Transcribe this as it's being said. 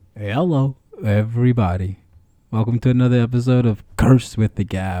Hello, everybody. Welcome to another episode of Curse with the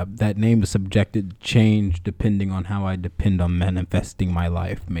Gab. That name is subjected to change depending on how I depend on manifesting my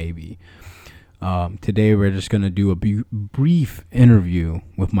life, maybe. Today, we're just going to do a brief interview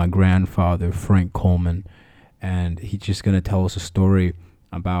with my grandfather, Frank Coleman, and he's just going to tell us a story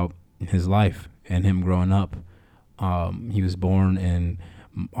about his life and him growing up. He was born in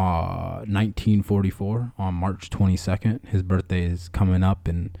 1944 on March 22nd. His birthday is coming up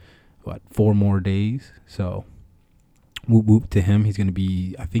in 4 more days. So whoop whoop to him. He's gonna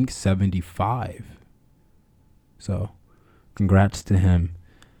be, I think, 75. So congrats to him.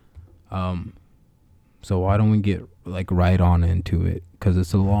 So why don't we get right on into it? Because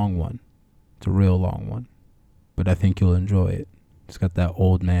it's a long one. It's a real long one, but I think you'll enjoy it. It's got that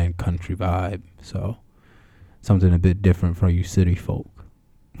old man country vibe. So something a bit different for you city folk.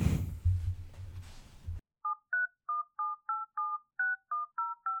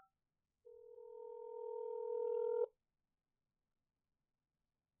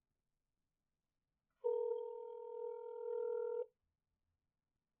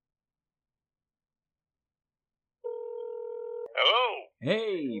 Hello.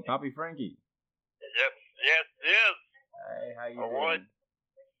 Hey, Poppy Frankie. Yes. Hey, how you What? doing?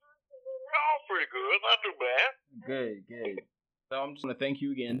 Oh, pretty good. Not too bad. Good. So I'm just gonna thank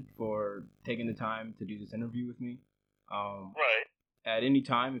you again for taking the time to do this interview with me. Right. At any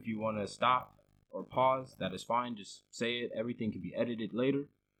time, if you want to stop or pause, that is fine. Just say it. Everything can be edited later.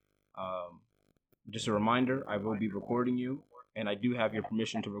 Just a reminder, I will be recording you, and I do have your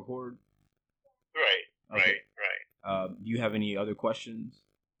permission to record. Right. Okay. Do you have any other questions?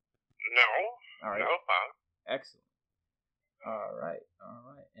 No. All right. No. Excellent. All right.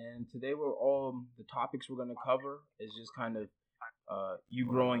 And today the topics we're going to cover is just kind of you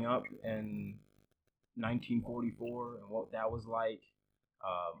growing up in 1944 and what that was like.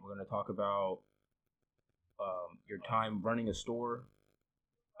 We're going to talk about your time running a store,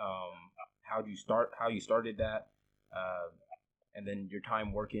 how you started that, and then your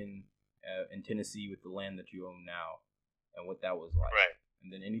time working in Tennessee with the land that you own now, and what that was like. Right. And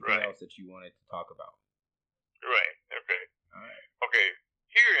then anything else that you wanted to talk about. Right. Okay. All right. Okay.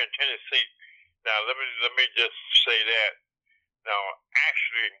 Here in Tennessee, now let me just say that. Now,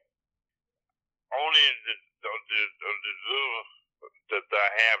 actually, only the little that I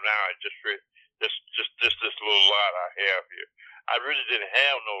have now is just this little lot I have here. I really didn't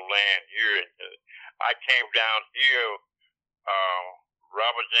have no land here. I came down here.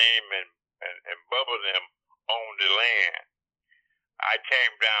 Robert James and Bubba them owned the land. I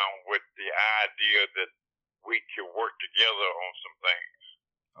came down with the idea that we could work together on some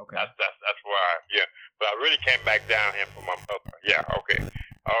things. Okay. That's why. Yeah. But I really came back down here for my mother. Yeah. Okay.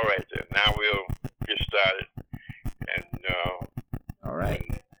 All right then. Now we'll get started. And all right.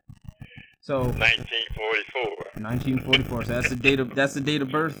 So 1944. 1944. So that's the date of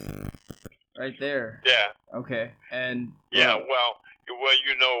birth, right there. Yeah. Okay. And yeah. Well,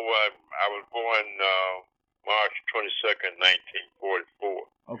 you know, I was born March 22nd, 1944.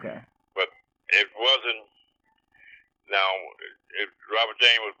 Okay. But it wasn't. Now, Robert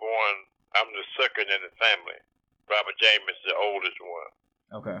James was born. I'm the second in the family. Robert James is the oldest one.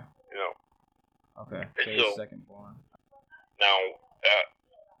 Okay. You know. Okay. So, second born. Now,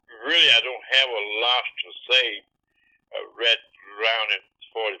 really, I don't have a lot to say. Right around in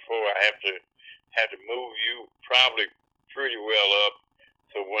 44, I have to move you probably pretty well up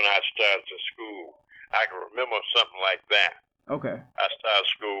to when I started to school. I can remember something like that. Okay. I started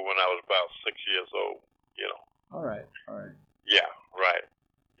school when I was about 6 years old. You know. All right. Yeah, right.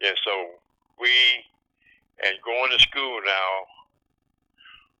 And so going to school now,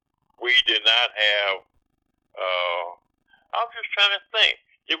 we did not have, I'm just trying to think,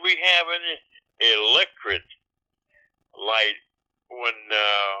 did we have any electric light when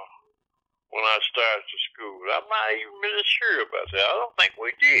I started to school? I'm not even really sure about that. I don't think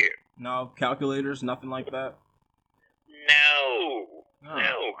we did. No calculators, nothing like that? No,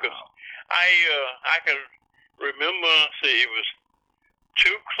 because I can remember, it was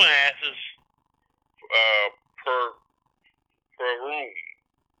 2 classes per room.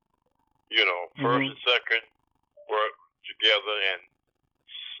 You know, first and second work together, and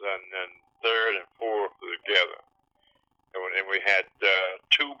third and fourth together. And we had 2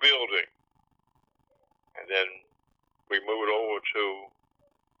 buildings, and then we moved over to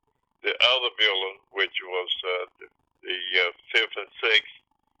the other building, which was the 5th and 6th,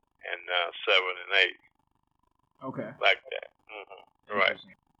 and 7th and 8th. Okay. Like that. Mm-hmm. Right. I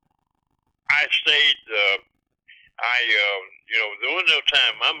stayed, during that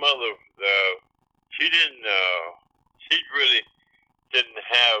time, my mother, she really didn't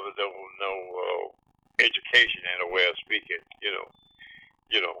have education and a way of speaking,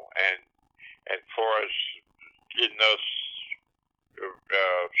 and for us getting us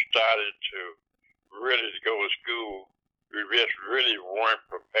started to really go to school, we just really weren't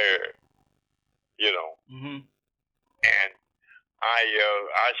prepared, Mm-hmm. And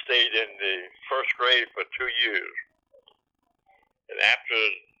I stayed in the first grade for 2 years, and after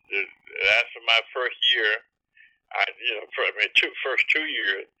my first year, first 2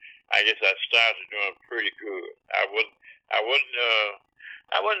 years, I guess I started doing pretty good. I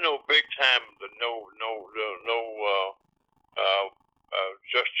wasn't no big time,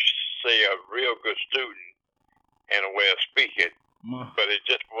 just say a real good student and a way of speaking. But it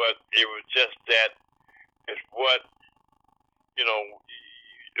was just that it's what,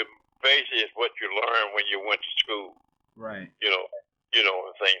 the basic is what you learn when you went to school. Right. And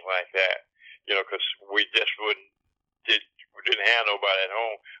things like that. Because we just we didn't have nobody at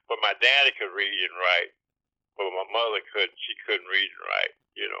home. But my daddy could read and write, but my mother she couldn't read and write,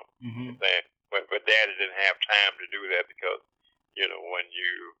 Mm-hmm. But daddy didn't have time to do that because, when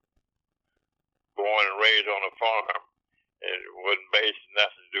you born and raised on a farm, it wasn't based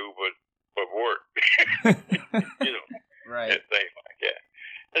nothing to do but work, Right. and things like that.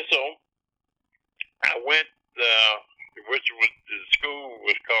 And so I went, the school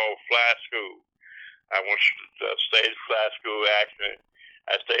was called Fly School. I went to state fly school. Actually,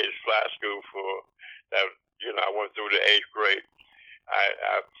 I stayed at fly school for that. I went through the 8th grade.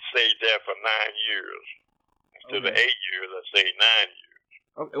 I stayed there for 9 years. Instead of 8 years, I stayed 9 years.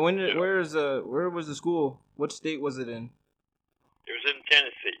 Okay. Where was the school? What state was it in? It was in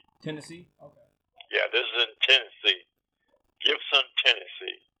Tennessee. Tennessee. Okay. Yeah, this is in Tennessee, Gibson,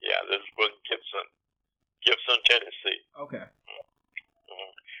 Tennessee. Yeah, this was Gibson, Tennessee. Okay.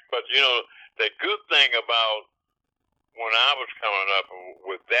 Mm-hmm. But the good thing about when I was coming up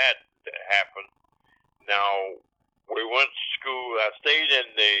with that happened. Now we went to school. I stayed in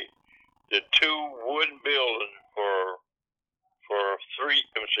the 2 wooden buildings for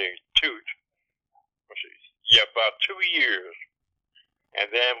about 2 years, and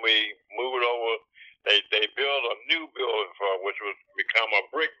then we moved over. They built a new building which was become a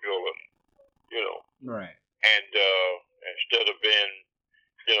brick building, Right. And instead of being,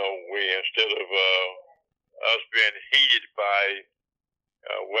 instead of us being heated by,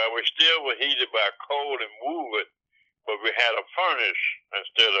 we still were heated by coal and wood, but we had a furnace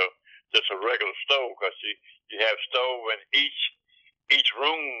instead of just a regular stove, because you have stove in each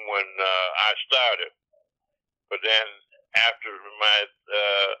room when I started. But then after I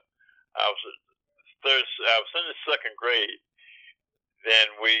was in the 2nd grade, then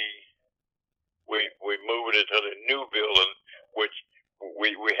we moved into the new building, which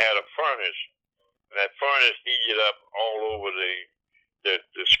we had a furnace, and that furnace heated up all over the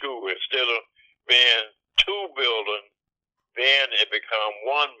school. Instead of being 2 buildings, then it become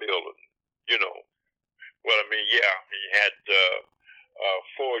 1 building. What I mean? Yeah, you had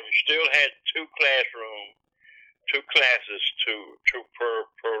 4. You still had 2 classrooms, 2 classes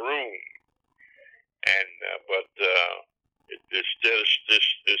per room, and but it still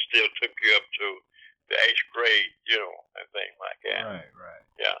took you up to the 8th grade, and things like that. Right.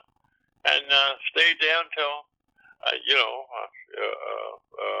 Yeah, and stayed down till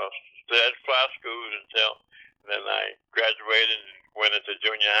stayed at fly school until then I graduated and went into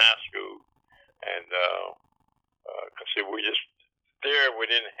junior high school, and we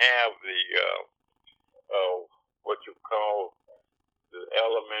didn't have the what you call the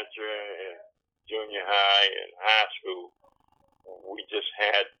elementary and junior high and high school. We just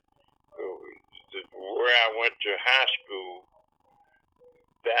had where I went to high school.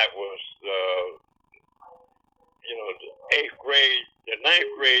 That was the 8th grade. The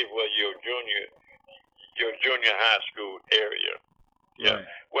 9th grade was your junior high school area. Yeah. Right.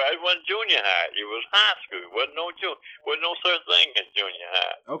 Well, it wasn't junior high. It was high school. It wasn't no such thing as junior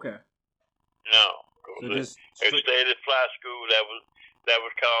high. Okay. No. So it stayed at fly school. That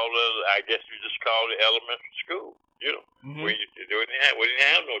was called. I guess you just called it elementary school. Mm-hmm. We didn't have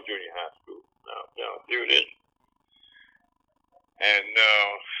no junior high school. No, here it is. And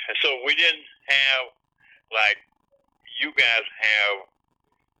so we didn't have like you guys have.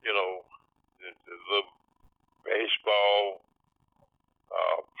 The baseball.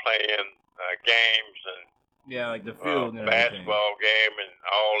 Playing games and like the field and basketball game and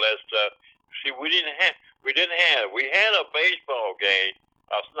all that stuff. See, we had a baseball game.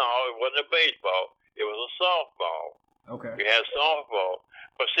 No, it wasn't a baseball. It was a softball. Okay. We had softball.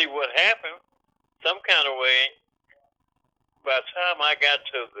 But see, what happened? Some kind of way. By the time I got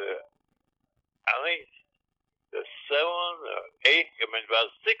to the 7th or 8th,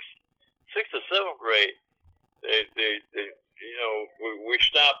 about sixth or seventh grade, we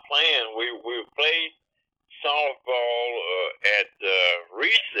stopped playing. We played softball at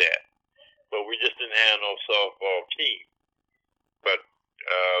recess, but we just didn't have no softball team. But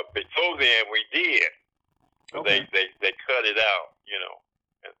before then, we did. Okay. They cut it out,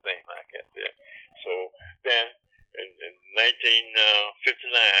 and things like that. There. So then, in 1959,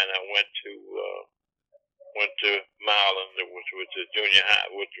 I went to Milan, which was a junior high,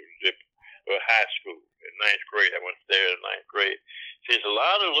 which was high school in ninth grade. I went there in ninth grade. See, there's a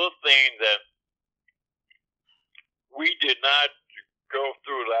lot of little things that we did not go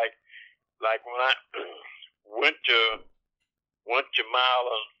through, like when I went to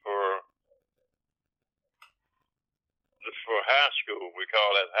Milan for high school. We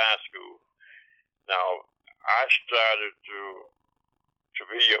call that high school. Now, I started to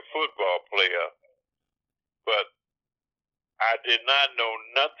be a football player, but I did not know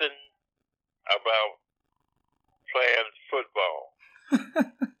nothing about playing football.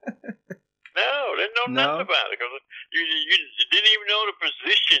 No, didn't know nothing about it, because you didn't even know the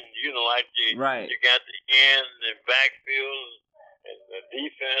position. Like you got the end and backfield and the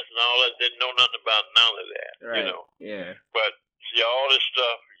defense and all that. Didn't know nothing about none of that. Right. Yeah. But see, all this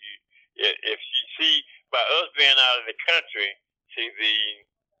stuff. If you see, by us being out of the country, see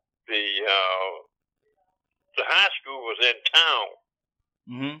the high school was in town.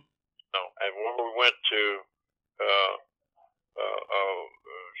 Mm-hmm. And when we went to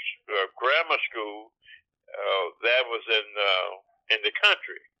grammar school, that was in the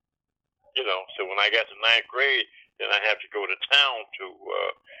country. So when I got to ninth grade, then I had to go to town to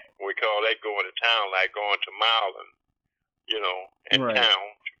we call that going to town, like going to Milan, in town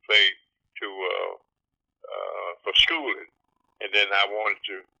to play for schooling. And then I wanted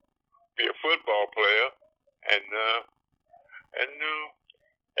to be a football player, and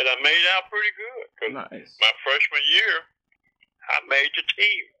I made out pretty good. 'Cause nice. My freshman year, I made the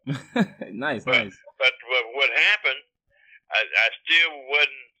team. Nice. But what happened, I still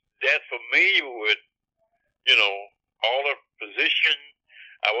wasn't that familiar with, all the positions.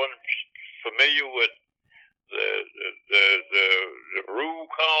 I wasn't familiar with the rule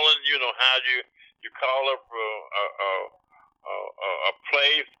calling. How you call up a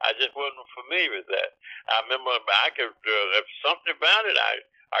play. I just wasn't familiar with that. I remember I could if something about it.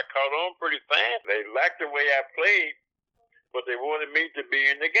 I caught on pretty fast. They liked the way I played, but they wanted me to be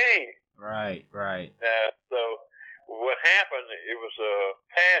in the game. Right. So what happened, it was a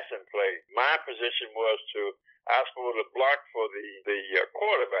passing play. My position was I was supposed to block for the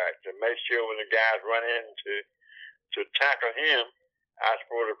quarterback to make sure when the guys run in to tackle him, I was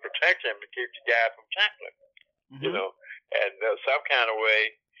supposed to protect him to keep the guy from tackling. Mm-hmm. And some kind of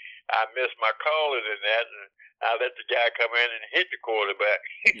way, I missed my calling in that, and I let the guy come in and hit the quarterback.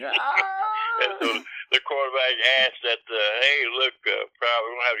 And so the quarterback asked that, hey, look, probably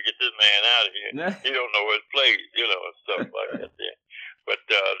we're going to have to get this man out of here. He don't know his plays, and stuff like that there. But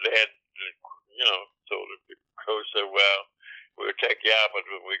they had, so the coach said, well, we'll take you out, but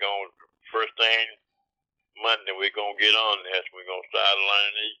we're going to, first thing Monday, we're going to get on this. We're going to start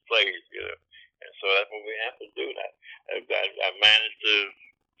learning these plays, And so that's what we have to do. I managed to,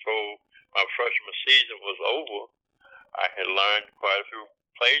 before my freshman season was over, I had learned quite a few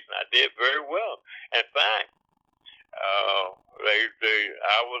plays, and I did very well. In fact,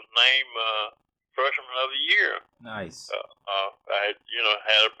 I was named freshman of the year. Nice. I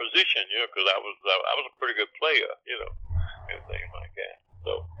had a position, because I was a pretty good player, and things like that.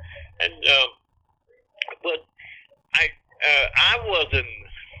 So, and but I wasn't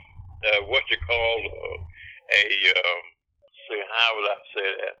what you call how would I say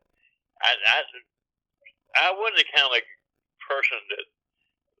that? I wasn't the kind of person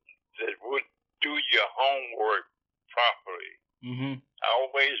that would do your homework properly. Mm-hmm. I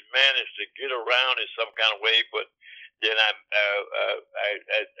always managed to get around in some kind of way, but then I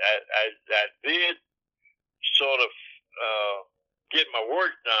did sort of get my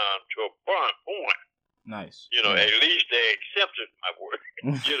work done to a point. Nice. At least they accepted my work.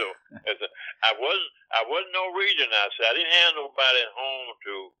 I wasn't no reader. I didn't have nobody at home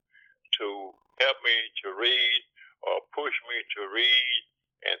to help me to read or push me to read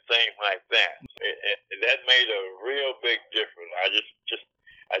and things like that. And that made a real big difference. I just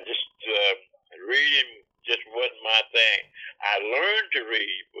reading just wasn't my thing. I learned to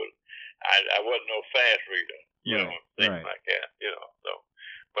read, but I wasn't no fast reader. Things like that. So,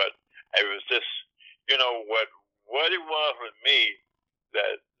 but it was just. What it was with me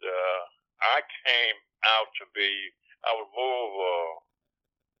that I came out to be, I was more of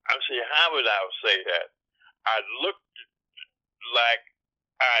how would I say that? I looked like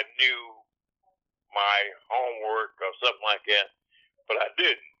I knew my homework or something like that, but I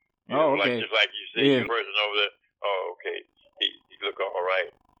didn't. Oh, okay. Just like you said, the person over there. Oh, okay. He look all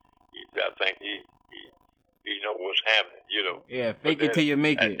right. I think he know what's happening. Yeah, fake it till you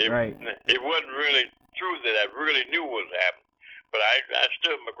make it. Right. It wasn't really true that I really knew what was happening, but I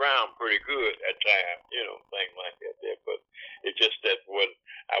stood my ground pretty good at times. Things like that. There. But it's just that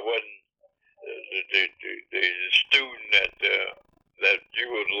I wasn't the student that you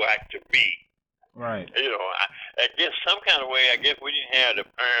would like to be. Right. I guess some kind of way. I guess we didn't have the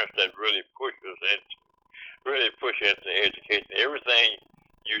parents that really pushed us into education. Everything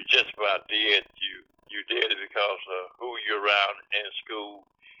you just about did, you did it because of who you're around in school.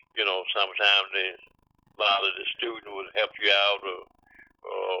 Sometimes a lot of the students would help you out or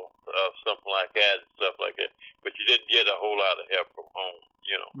something like that, and stuff like that. But you didn't get a whole lot of help from home.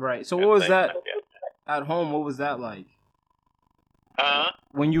 Right. So what was that at home? What was that like?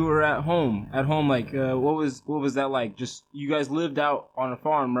 When you were at home, like what was that like? Just you guys lived out on a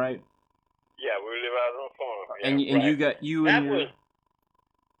farm, right? Yeah, we live out on a farm. Yeah, and right. you and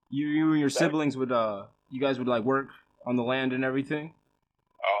your siblings would you guys would like work on the land and everything.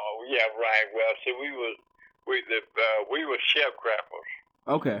 Oh yeah, right. Well, see, we were sharecroppers.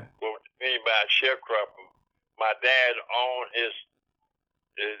 Okay. What do you mean by sharecropper? My dad owned his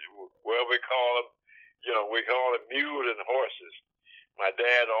well, we call them mules and horses. My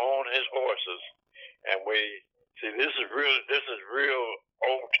dad owned his horses, and this is real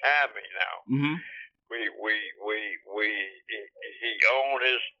old timey now. Mm-hmm. He owned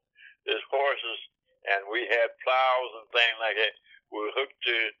his horses, and we had plows and things like that. We would hook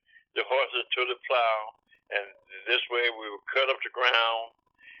the horses to the plow, and this way we would cut up the ground,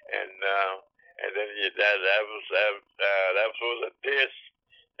 and then that was a disc.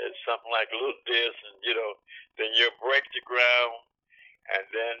 It's something like a little disc, and then you break the ground, and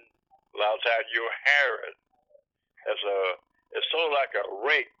then a lot of times you harrow it. It's sort of like a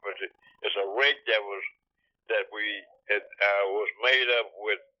rake, but it's a rake that was made up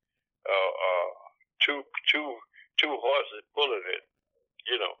with two horses pulling it,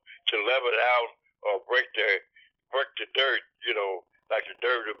 to level it out or break the dirt, like the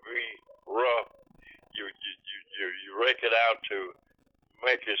dirt would be rough. You rake it out to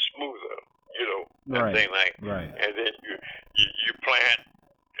make it smoother, that right. thing like. Right. And then you plant,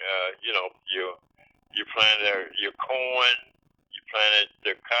 you plant your corn, you planted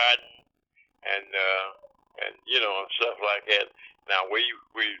the cotton, and stuff like that. Now we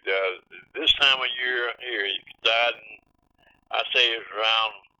this time of year here, you starting, I say it's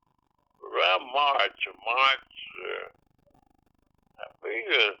around March. I think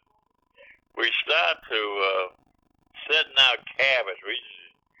we start to setting out cabbage. We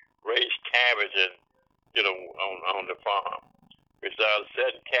raise cabbage on the farm. We started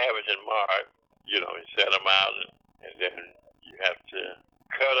setting cabbage in March. You set them out, and then you have to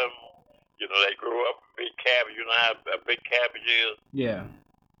cut them. They grow up big cabbage. You know how a big cabbage is? Yeah.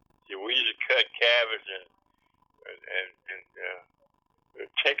 See, we used to cut cabbage and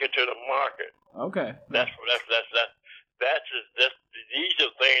take it to the market. Okay. That's these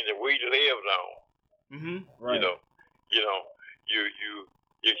are things that we lived on. Mm-hmm. Right. You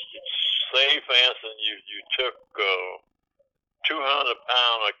say, for instance, you took 200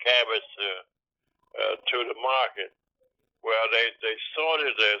 pounds of cabbage to the market. Well, they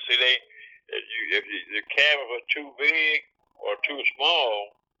sorted there. See, if the cabbage was too big or too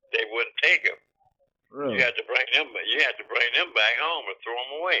small, they wouldn't take them. Really? You had to bring them back home and throw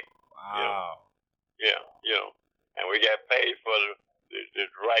them away. Wow. And we got paid for the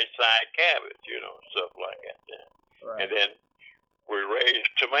right side cabbage, stuff like that. Right. And then we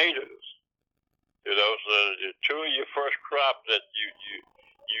raised tomatoes. So the two of your first crop that you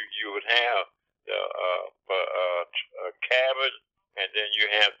would have cabbage, and then you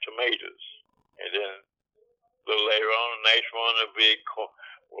have tomatoes, and then a little later on, the next one would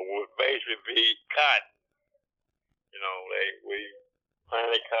basically be cotton. We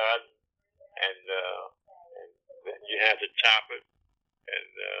planted cotton, and then you have to top it, and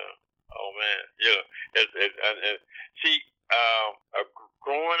oh man, see,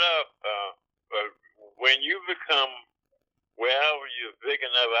 growing up, when you become you're big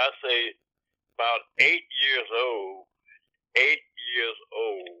enough, I say about 8 years old,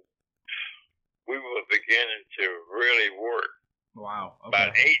 we were beginning to really work. Wow. Okay.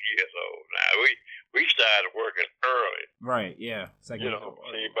 About 8 years old. Now we started working early. Right. Yeah. See,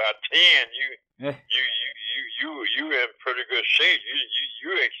 about 10, you in pretty good shape.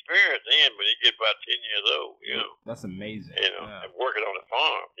 You experienced then, but you get about 10 years old. That's amazing. And working on the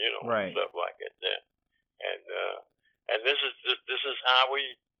farm. Right. Stuff like that. And this is how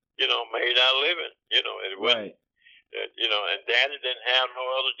we made our living. It wasn't, Right. And Daddy didn't have no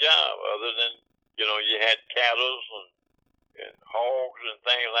other job other than, you had cattle and hogs and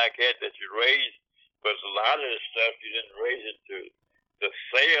things like that you raised. But a lot of this stuff you didn't raise it to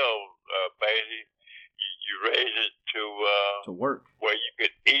sell, basically. You raised it To work. where you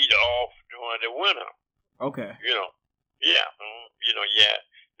could eat off during the winter. Okay. Yeah. Yeah.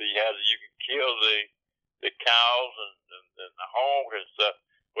 So you could kill the cows and the hogs and stuff.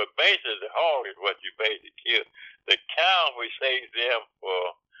 But basically, the hog is what you basically kill. The cows, we saved them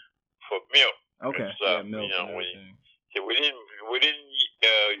for milk. Okay. And stuff. Yeah, milk. So we didn't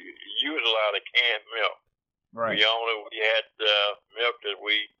use a lot of canned milk. Right. We had milk that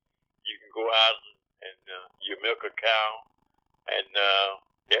you can go out and you milk a cow and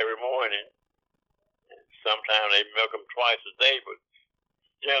every morning. And sometimes they milk them twice a day, but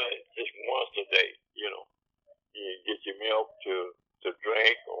generally just once a day. You get your milk to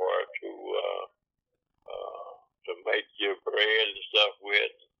drink or to make your bread and stuff with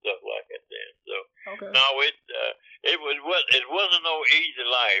and stuff like that. Then. So okay. no, it wasn't no easy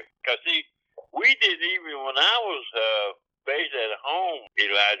life. Cause see, we didn't even when I was based at home,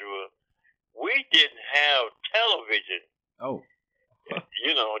 Elijah. We didn't have television. Oh.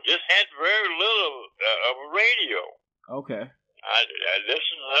 Just had very little of a radio. Okay. I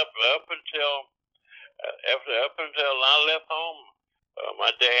listened up until I left home.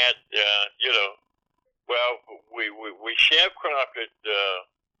 My dad, we sharecropped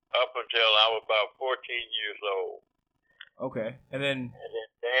up until I was about 14 years old. Okay, and then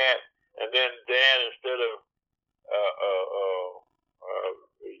Dad, instead of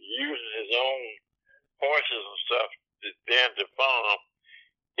using his own horses and stuff to farm,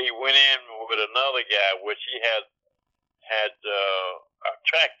 he went in with another guy, which he had a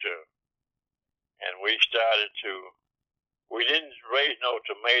tractor, and we didn't raise no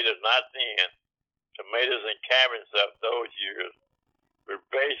tomatoes, not then. Tomatoes and cabbage stuff those years. We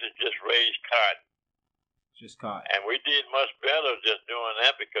basically just raised cotton. Just cotton. And we did much better just doing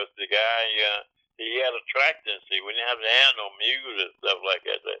that because the guy, he had a tractor, and we didn't have to have no mules and stuff like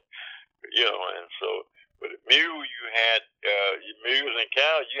that. And so, with the mule, you had mules and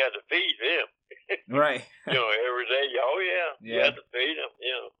cows, you had to feed them. Right. Every day, yeah. You had to feed them,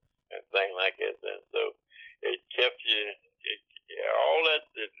 and things like that. And so, it kept you, all that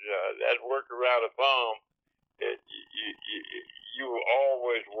work around the farm, you were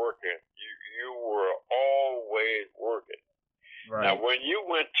always working. You were always working. Right. Now, when you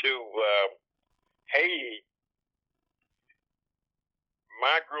went to Haiti,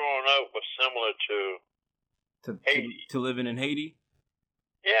 my growing up was similar to Haiti. To living in Haiti?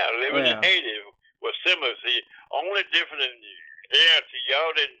 Yeah, living in Haiti was similar. See, only different in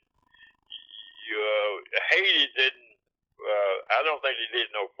y'all didn't. Haiti didn't. I don't think they did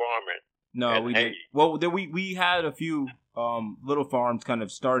no farming. No, we didn't. Well, we had a few little farms kind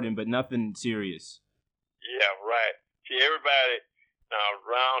of starting, but nothing serious. Yeah, right. See, everybody now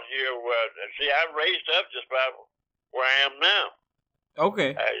around here I raised up just about where I am now.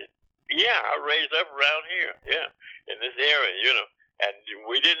 Okay. I raised up around here. Yeah, in this area, and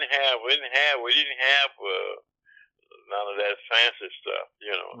we didn't have none of that fancy stuff,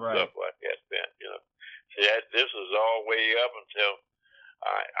 right. Stuff like that. Then, See, this was all way up until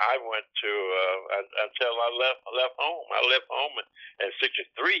I went to until I left home. I left home in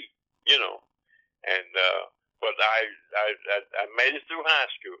 '63, and but I made it through high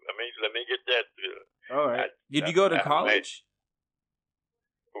school. Let me get that. All right. Did you go to college?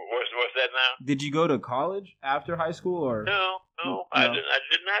 What's that now? Did you go to college after high school or? No. I did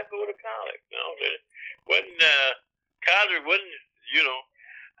not go to college. No, wasn't college wasn't.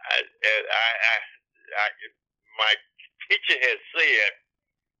 My teacher had said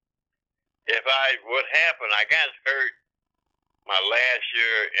what happened, I got hurt my last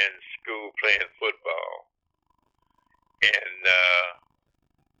year in school playing football, and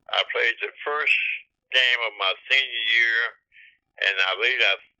I played the first game of my senior year, and I believe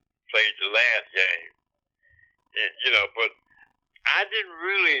I played the last game. But I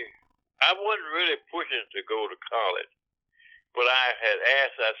wasn't really pushing to go to college. But I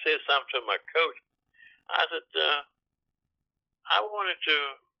said something to my coach. I said, I wanted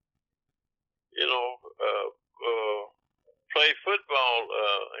to, play football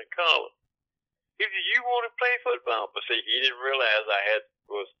in college. He said, you want to play football? But see, he didn't realize but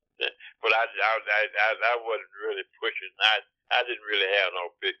I wasn't really pushing. I didn't really have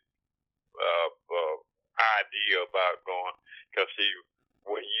no big idea about going. Because see,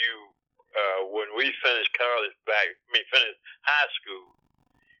 when we finished finished high school,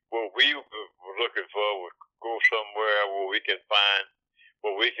 what we were looking for was go somewhere where we can find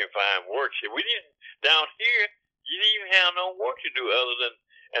where we can find work. See, we didn't down here. You didn't even have no work to do other than,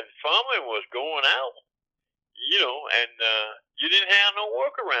 and farming was going out, and you didn't have no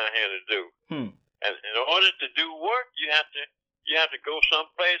work around here to do. And in order to do work, you have to go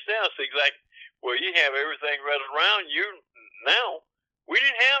someplace else. See, like where you have everything right around you now. We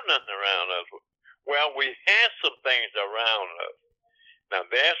didn't have nothing around us. Well, we had some things around us. Now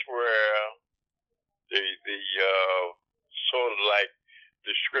that's where the sort of like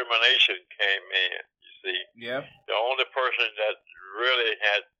discrimination came in. You see, the only person that really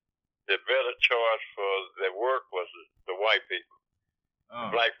had the better choice for their work was the white people.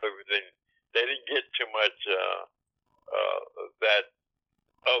 Black people they didn't get too much that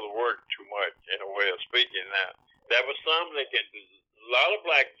other work too much in a way of speaking. Now there was some that can. A lot of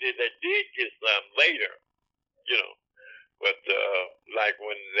blacks did get some later, but like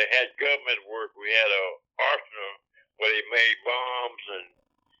when they had government work, we had a arsenal where they made bombs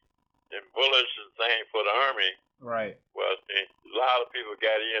and bullets and things for the army. Right. Well, a lot of people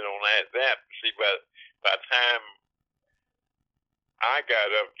got in on that. See, by the time I got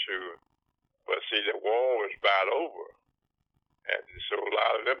up to, the war was about over, and so a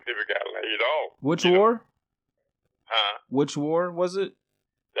lot of them people got laid off. Which war? Huh? Which war was it?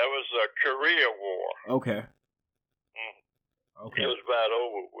 That was the Korea War. Okay. Okay. It was about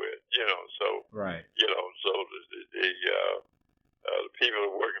over with, so. Right. So the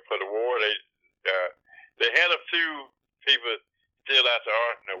people working for the war, they had a few people still out the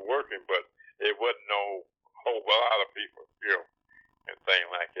arsenal working, but it wasn't no whole lot of people, and things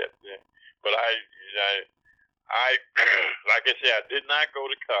like that. Yeah. But I like I said, I did not go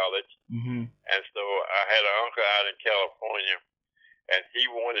to college, and so I had an uncle out in California, and he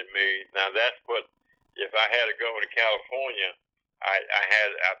wanted me. Now that's what, if I had to go to California, I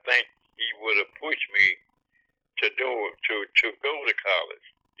think he would have pushed me to go to college,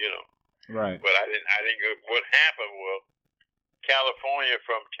 Right. But I didn't go. What happened was California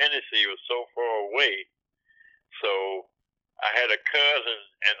from Tennessee was so far away, so I had a cousin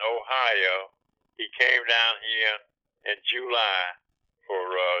in Ohio. He came down here in July for,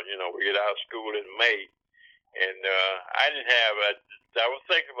 we get out of school in May. And I didn't have, I was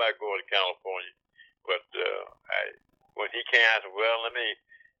thinking about going to California. But when he came, I said, well, I'm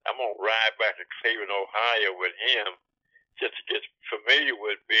going to ride back to Cleveland, Ohio with him just to get familiar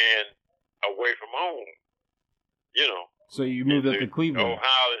with being away from home, So you moved up to Cleveland.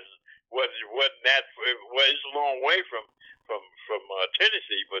 Ohio wasn't that, it's a long way from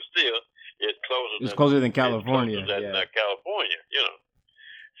Tennessee, but still, it's closer than California. It's closer than California,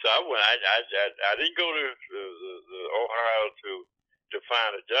 So I went. I didn't go to the Ohio to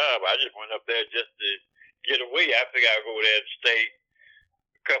find a job. I just went up there just to get away. I figured I'd go there and stay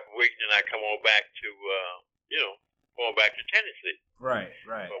a couple weeks, and I come on back to going back to Tennessee. Right.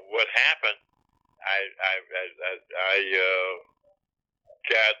 But what happened? I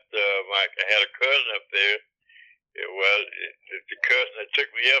got I had a cousin up there. The cousin that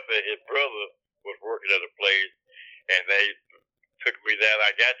took me up there, his brother was working at a place, and they took me there.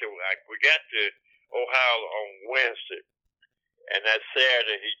 We got to Ohio on Wednesday, and that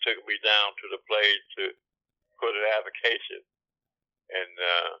Saturday he took me down to the place to put an application, and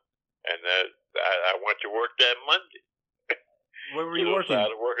I went to work that Monday. Where were you working? So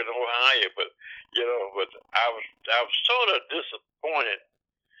I was working in Ohio, but I was sort of disappointed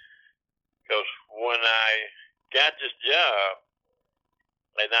because when I got this job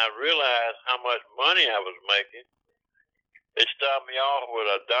and I realized how much money I was making, they started me off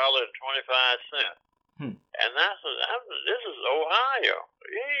with $1.25. And I said, this is Ohio.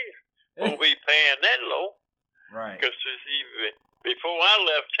 You ain't going to be paying that low. Right. Because before I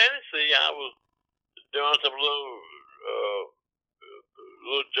left Tennessee, I was doing some little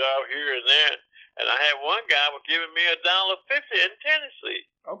job here and there. And I had one guy was giving me $1.50 in Tennessee.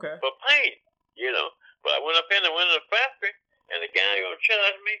 Okay. For paint, But I went up in the factory, and the guy going to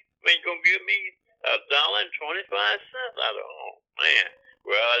charge me, going to give me $1.25. I thought, oh, man.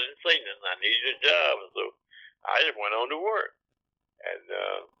 Well, I didn't say nothing. I needed a job, so I just went on to work. And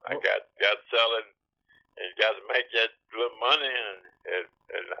I got selling and got to make that little money, and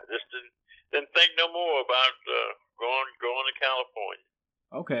I just didn't think no more about going to California.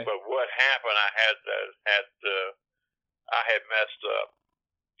 Okay. But what happened? I had messed up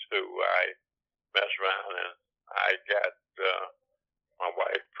too. I messed around and I got my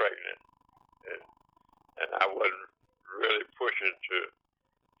wife pregnant, and I wasn't really pushing to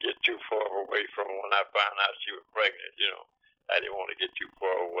get too far away from her when I found out she was pregnant. I didn't want to get too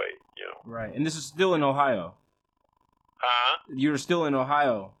far away. Right, and this is still in Ohio. Huh? You're still in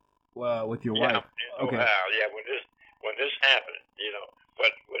Ohio, with your wife. In Ohio. Yeah, when this happened,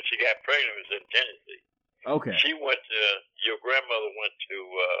 but when she got pregnant, it was in Tennessee. Okay. She went to your grandmother went to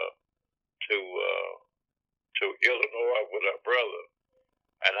Illinois with her brother,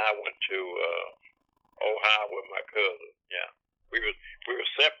 and I went to Ohio with my cousin. Yeah, we were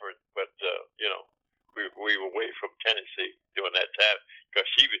separate, but we were away from Tennessee during that time because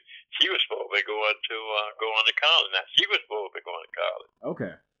she was supposed to be going to college. Now she was supposed to be going to college.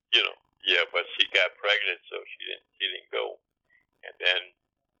 Okay. Yeah, but she got pregnant, so she didn't go. And then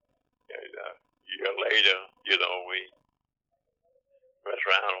a year later, we messed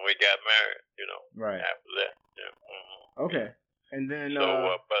around and we got married. Right. After that. Yeah. Mm-hmm. Okay. And then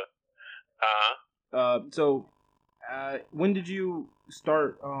so when did you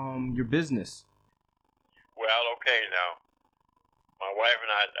start your business? Well, okay, now my wife and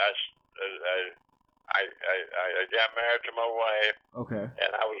I got married to my wife. Okay.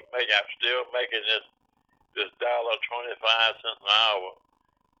 And I'm still making this $1.25 an hour,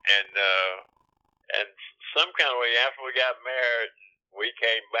 and some kind of way after we got married, we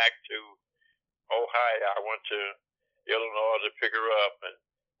came back to Ohio. I went to Illinois to pick her up, and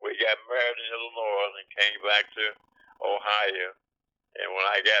we got married in Illinois and came back to Ohio. And when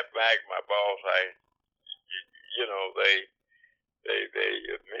I got back, my boss,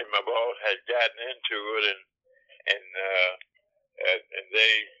 me and my boss had gotten into it, and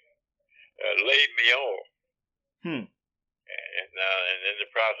they laid me off. And in the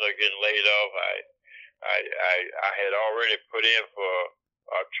process of getting laid off, I had already put in for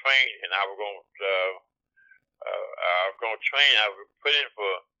a training. I was going to train. I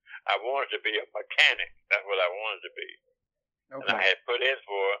wanted to be a mechanic. That's what I wanted to be. Okay. And I had put in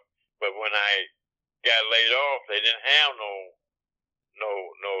for it, but when I got laid off, they didn't have no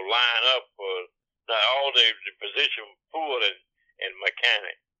line up for all the position full in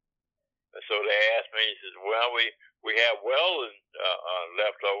mechanic. And so they asked me, he says, well, we have welding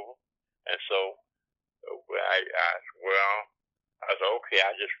left over. And so I said, okay,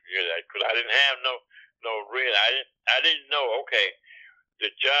 because I didn't have no real, I didn't know, okay,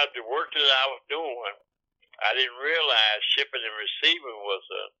 the work that I was doing, I didn't realize shipping and receiving was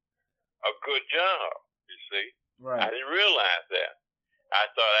a good job, you see. Right. I didn't realize that.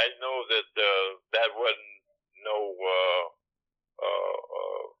 I didn't know that that wasn't no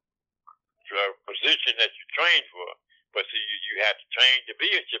position that you trained for. But see, you have to train to be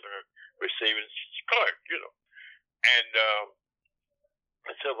a shipping and receiving clerk, And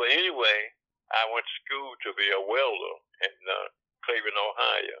so, but anyway, I went to school to be a welder in Cleveland,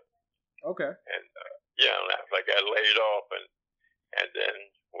 Ohio. Okay. And after I got laid off, and then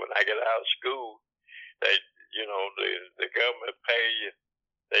when I got out of school, they, the government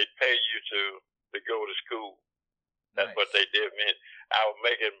they pay you to go to school. That's nice. What they did. I was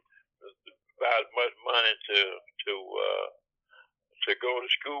making about as much money to go to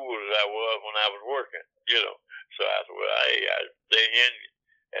school as I was when I was working. So I said, well, I stay in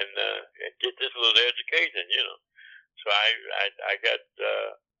and get this little education. So I got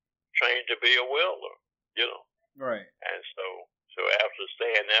trained to be a welder. Right. And so after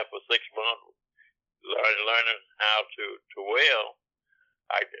staying there for 6 months, learning how to weld,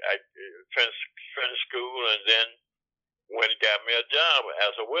 I finished school and then went and got me a job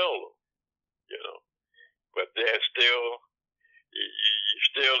as a welder. But there's still you're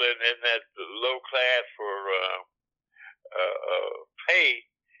still in that low class for pay.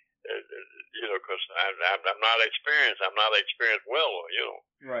 Because I'm not experienced. I'm not an experienced welder.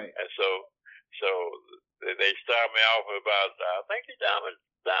 Right. And so they started me off about, I think they started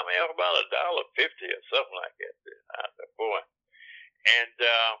me off about $1.50 or something like that. Boy, and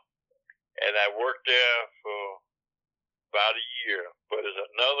I worked there for about a year. But there's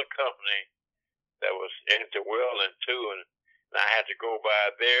another company that was into welding too, and I had to go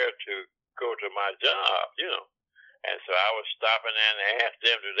by there to go to my job. And so I was stopping in and asked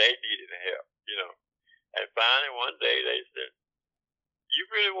them if they needed help. And finally one day they said,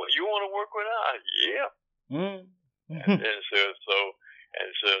 you want to work with us? Yeah. And so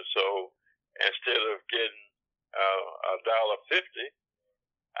instead of getting $1.50,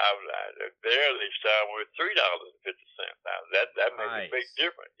 I barely started with $3.50. Now that made a big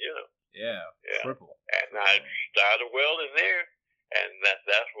difference, Yeah. Triple. And I started welding there, and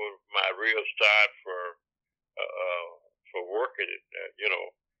that's what my real start for working,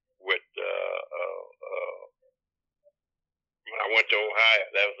 with when I went to Ohio.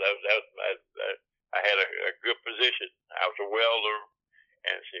 I had a good position. I was a welder,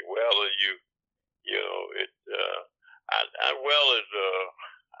 and see, welder, I welded.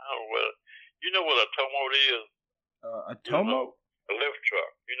 I don't know what a tomo is. A tomo? a lift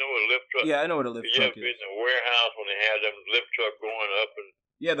truck. You know what a lift truck? Yeah, I know what a lift You truck ever been is. in a warehouse when they had them lift truck going up and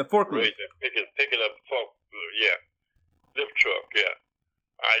Yeah, the forklift. picking up folk? Yeah, lift truck. Yeah,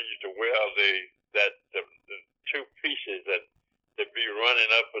 I used to weld the two pieces that be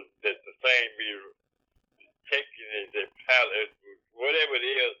running up, that the thing be taking the pallet, whatever it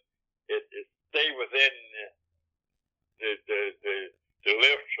is, it stay within the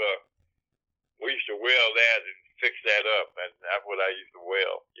lift truck. We used to weld that and fix that up, and that's what I used to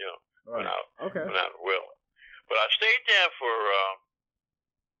weld. You know, Right. when I was welding. But I stayed there for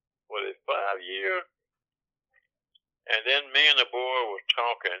 5 years, and then me and the boy were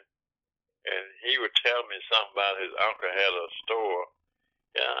talking, and he would tell me something about his uncle had a store.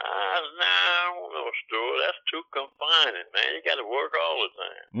 Yeah, I don't know store. That's too confining, man. You got to work all the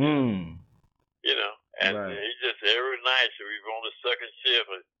time. You know, and he just every night, so we were on the second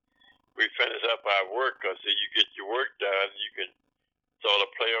shift, and we finish up our work, because you get your work done, you can sort of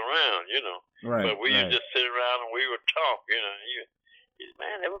play around, you know. Right. But we would just sit around and we would talk, you know. He said,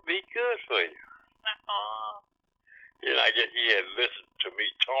 man, that would be good for you. You know, I guess he had listened to me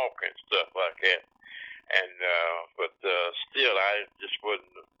talk and stuff like that. And but still, I just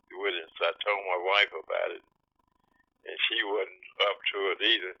wasn't with it. So I told my wife about it, and she wasn't up to it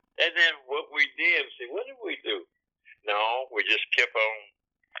either. And then what we did, what did we do? No, we just kept on.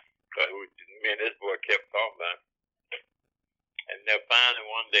 Me and this boy kept talking about it. And then finally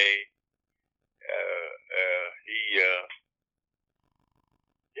one day, he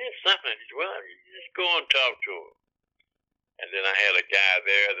did something. He said, well, you just go and talk to him. And then I had a guy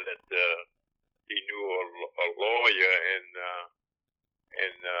there that he knew a lawyer in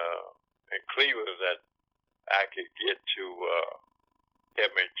Cleveland that I could get to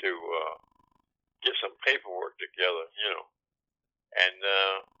help me to get some paperwork together, you know. And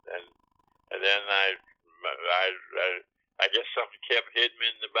then I guess something kept hitting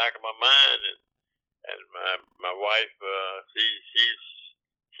me in the back of my mind, and my wife,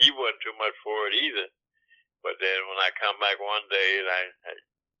 she wasn't too much for it either. But then when I come back one day and I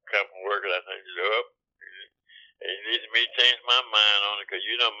come from work, and I think, look, you need me to change my mind on it, because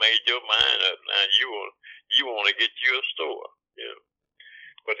you done made your mind up. Now you want to get you a store, you know.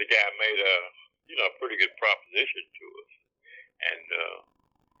 But the guy made a pretty good proposition to us, and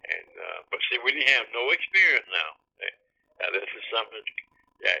but see, we didn't have no experience now. Now this is something,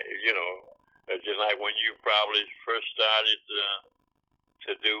 you know, just like when you probably first started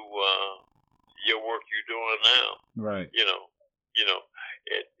to do your work you're doing now. Right. You know,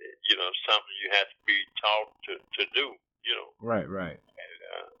 something you have to be taught to do. You know. Right. And,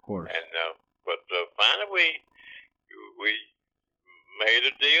 of course. And but finally we made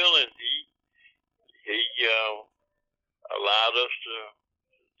a deal, and he allowed us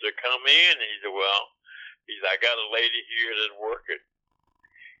to come in. And he said, well, I got a lady here that's working.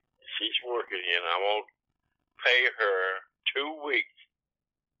 She's working here, and I won't pay her 2 weeks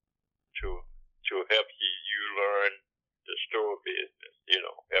to help you learn the store business. You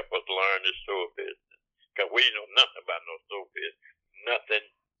know, help us learn the store business, because we know nothing about no store business, nothing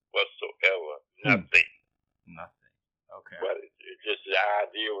whatsoever, nothing. Nothing. Okay. But it's just the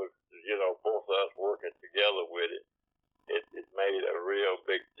idea was, you know, both of us working together with it. It made a real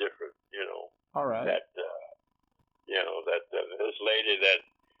big difference. You know. All right. That this lady that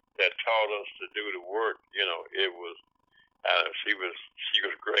taught us to do the work, you know, it was she was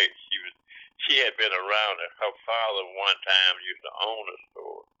great. She had been around it. Her father one time used to own a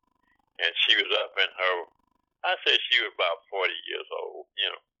store, and she was up in her. I said she was about 40 years old, you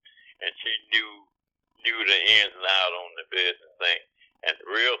know, and she knew the ins and outs on the business thing. And the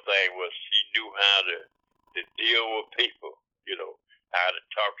real thing was she knew how to deal with people, you know, how to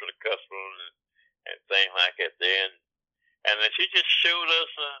talk to the customers and things like that. And then she just showed us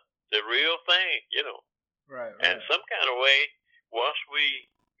the real thing, you know. Right. And some kind of way, once we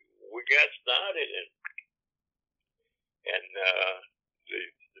got started, and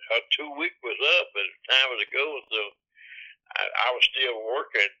her 2 week was up, and the time was to go. So I was still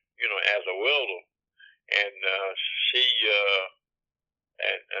working, you know, as a welder, and she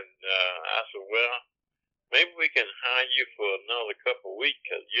I said, well, maybe we can hire you for another couple of weeks,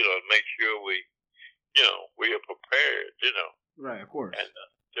 cause, you know, make sure we are prepared, you know. Right, of course. And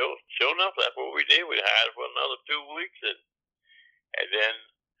sure enough, that's what we did. We hired for another 2 weeks, and then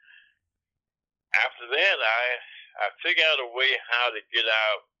after that, I figured out a way how to get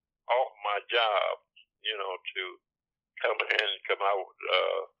out off my job, you know, to come out.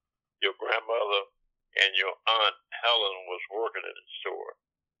 Your grandmother and your aunt Helen was working in the store,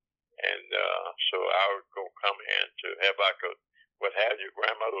 and so I would go come in to help. I could, what have your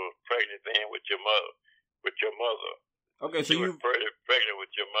grandmother was pregnant then with your mother. Okay, so she was pregnant with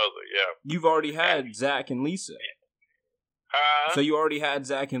your mother. Yeah. You've already had Zach and Lisa. Huh? So you already had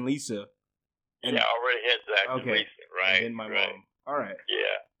Zach and Lisa. And, yeah, I already had Zach and Lisa. Right. And then my mom. All right.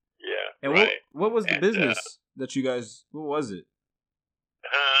 Yeah. Yeah. And right. what was the business that you guys? What was it?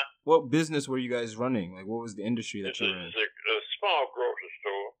 Huh? What business were you guys running? Like, what was the industry that you were in? It's a small grocery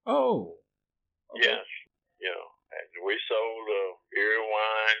store. Oh. Okay. Yes. You know, and we sold beer,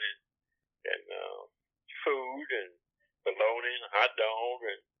 wine, and food, and bologna, and hot dog,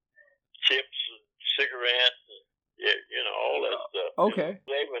 and chips, and cigarettes, and yeah, you know, all that stuff. Okay. You know,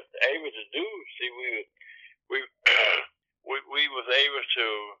 they was able to do. See, we we was able to,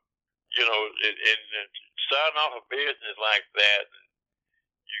 you know, in starting off a business like that.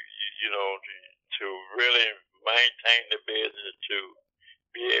 You know, to really maintain the business, to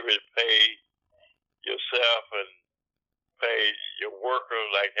be able to pay yourself and pay your workers,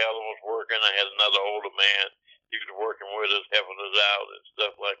 like Helen was working. I had another older man. He was working with us, helping us out and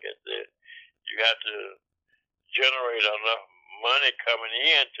stuff like that. You have to generate enough money coming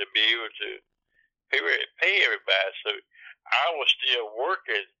in to be able to pay everybody. So I was still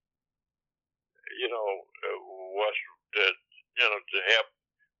working, you know, to help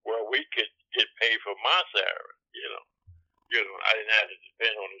where we could get paid for my salary, you know. I didn't have to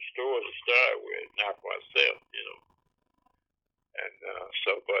depend on the store to start with, not myself, you know. And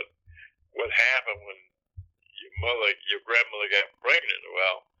but what happened when your grandmother got pregnant?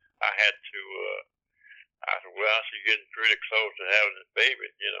 Well, I had to, I said, well, she's getting pretty close to having a baby,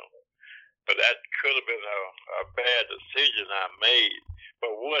 you know. But that could have been a bad decision I made.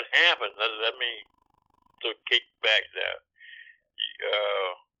 But what happened, let me kick back there.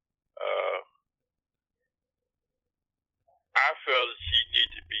 I felt that she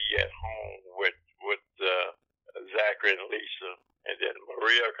needed to be at home with Zachary and Lisa, and then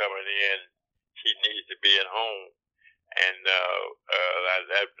Maria coming in, she needs to be at home, and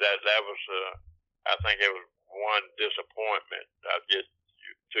that was I think it was one disappointment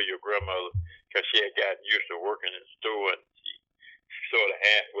to your grandmother, because she had gotten used to working in the store, and she sort of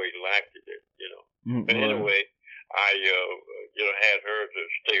halfway liked it, you know. Mm-hmm. But anyway, I had her to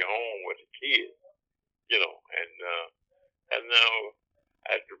stay home with the kids, you know, and now,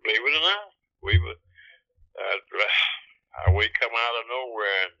 believe it or not, we come out of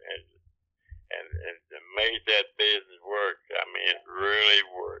nowhere and made that business work. I mean, it really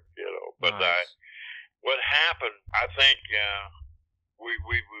worked, you know. But nice. What happened? I think we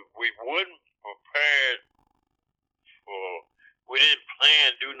weren't prepared for. We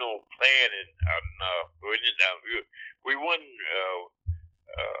didn't do no planning enough. We weren't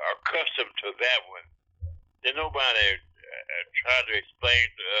accustomed to that one. Then nobody tried to explain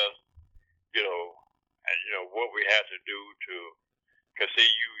to us, you know what we had to do to, because see,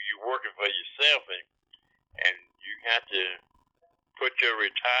 you working for yourself, and you have to put your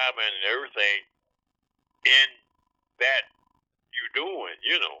retirement and everything in that you're doing,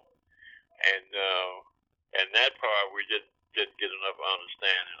 you know, and that part we didn't get enough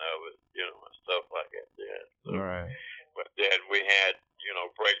understanding of it, you know, and stuff like that. Yeah. So, all right. But then we had, you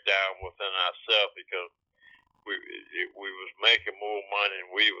know, breakdown within ourselves, because we was making more money than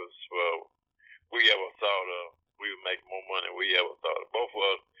we ever thought of. We were making more money than we ever thought of. Both of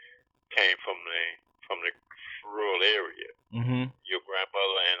us came from the rural area. Mm-hmm. Your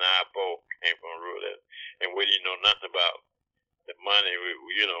grandmother and I both came from a rural area, and we didn't know nothing about the money.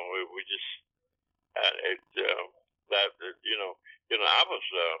 We just I was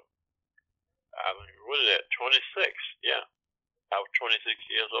what is that? 26. Yeah, I was 26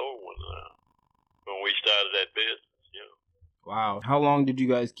 years old when we started that business. You know. Wow. How long did you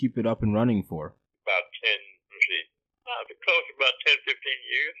guys keep it up and running for? About 10. Close to about 10, 15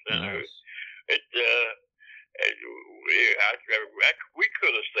 years. Nice. We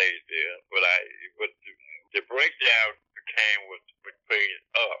could have stayed there, but the breakdown came between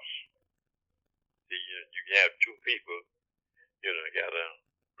us. You have two people. You know, you got a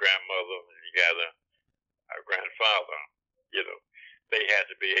grandmother and you got a grandfather. You know, they had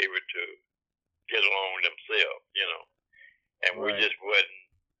to be able to get along themselves. You know, and right. We just wasn't.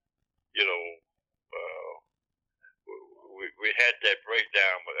 You know. We had that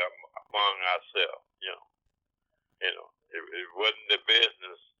breakdown among ourselves, you know. It wasn't the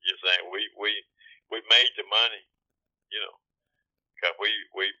business. You're saying we made the money, you know. Cause what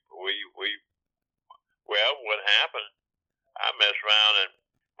happened? I messed around and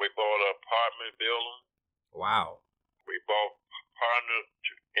we bought an apartment building. Wow. We bought partners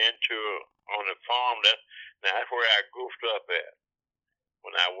on a farm. That's where I goofed up at.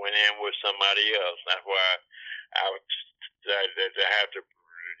 When I went in with somebody else, that's why I have to,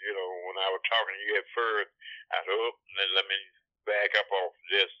 when I was talking to you at first, I said, oh, let me back up off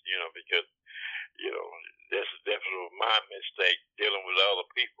this, because, this is definitely my mistake dealing with other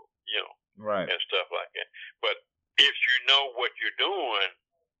people, Right. and stuff like that. But if you know what you're doing,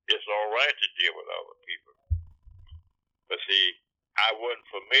 it's all right to deal with other people. But see, I wasn't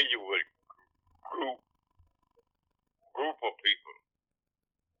familiar with group of people,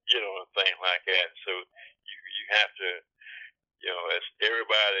 and things like that. So you have to, as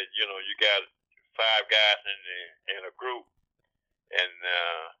everybody, you got 5 guys in a group, and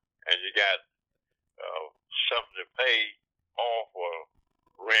you got something to pay off or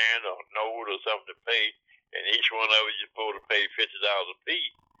rent or note or something to pay, and each one of you is supposed to pay $50 a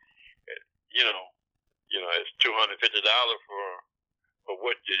piece. It's $250 for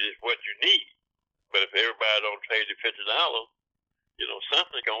what you need. But if everybody don't pay the $50,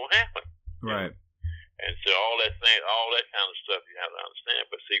 something's gonna happen. Right. And so all that kind of stuff you have to understand.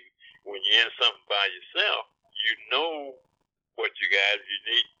 But see, when you're in something by yourself, you know what you got. If you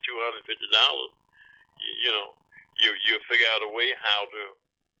need $250, you'll figure out a way how to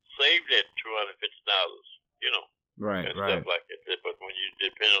save that $250. Right. And Right. stuff like that. But when you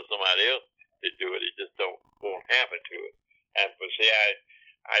depend on somebody else to do it, it just won't happen to it. But see,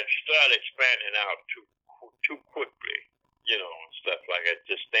 I started expanding out too quickly, and stuff like that.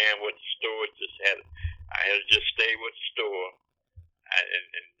 Just staying with the store. I had to just stay with the store,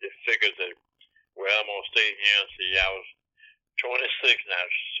 and just figures that, well, I'm gonna stay here. See, I was 26 now.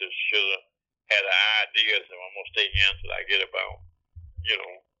 Should have had an idea that I'm gonna stay here until I get about,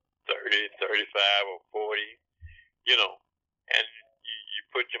 30, 35, or 40, and you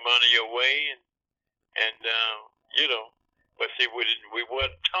put your money away, and but see, we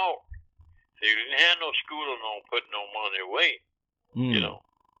wasn't taught. See, we didn't have no schooling on putting no money away. Mm.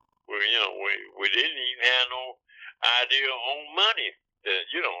 We didn't even have no idea on money, and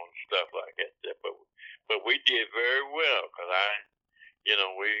stuff like that. But we did very well because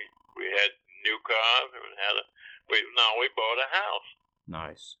we had new cars and we bought a house.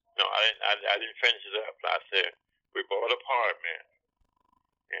 Nice. No, I didn't finish it up. I said we bought an apartment,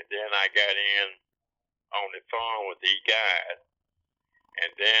 and then I got in on the phone with these guys,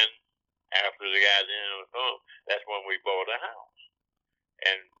 and then after the guys in on the phone, that's when we bought a house,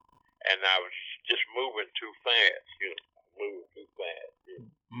 and I was just moving too fast,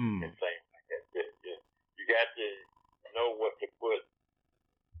 Mm. and things like that. You got to know what to put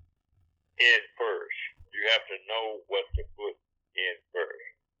in first. You have to know what to put in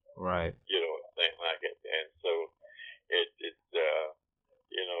first. Right. Things like that, and so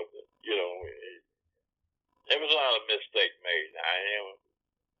there was a lot of mistakes made. I am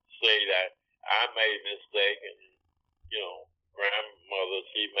say that I made mistake, and grandmother,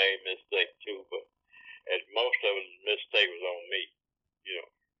 she made mistake too, but most of the mistake was on me,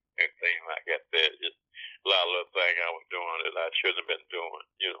 and things like that. There's just a lot of little things I was doing that I shouldn't have been doing,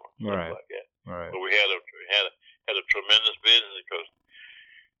 Right. stuff like that. Right. But we had a tremendous business because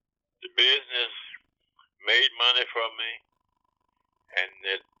the business made money for me, and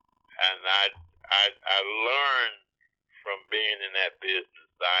I learned from being in that business.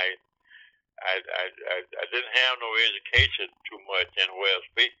 I didn't have no education too much in way of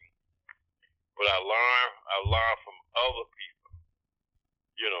speaking, but I learned from other people,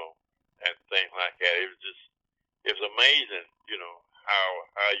 and things like that. It was amazing,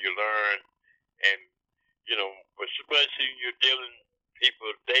 how you learn, and but especially you're dealing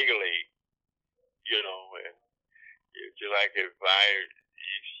people daily, and it's like if I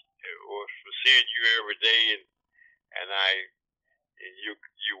was seeing you every day, and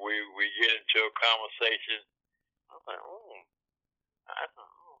we get into a conversation. I'm like, I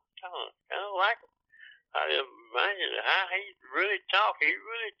don't like him. I imagine how he really talk. He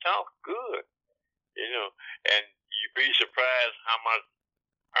really talk good, and you'd be surprised how much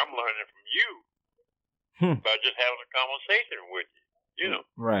I'm learning from you by just having a conversation with you,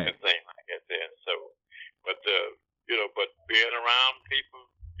 Right. and things like that. So, but being around people,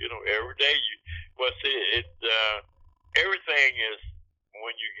 every day, everything is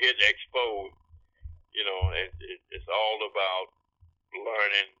when you get exposed. It's all about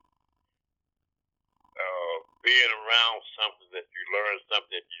learning, being around something that you learn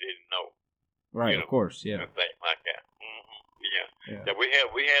something that you didn't know. Right. Of course. Yeah. And things like that. Mm-hmm. Yeah. Yeah. We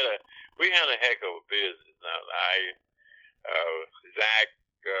had a heck of a business. Now, Zach,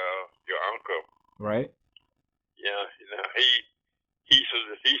 your uncle. Right. Yeah. He's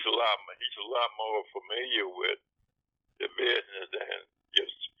a lot more familiar with the business than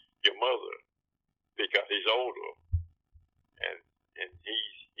your mother, because he's older, and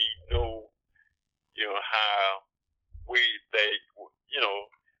he know how they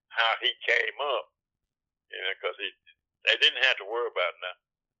didn't have to worry about nothing.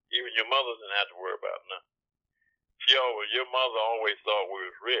 Even your mother didn't have to worry about nothing. Your mother always thought we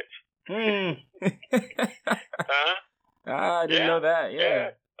was rich. Huh? I didn't know that.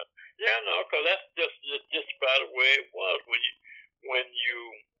 Yeah. Yeah, no, because that's just about the way it was when you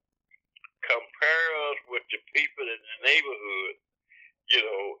compare us with the people in the neighborhood. You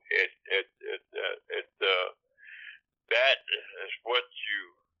know, that is what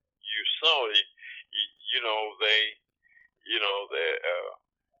you saw. They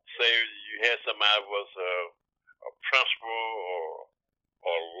say you had somebody was a principal or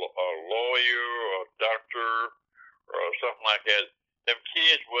a lawyer or a doctor or something like that. Them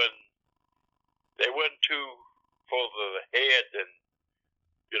kids wasn't too further ahead than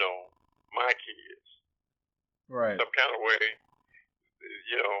my kids. Right. Some kind of way,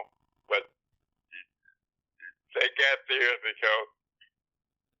 but they got there because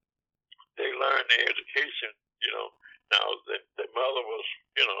they learned their education. Now the mother was,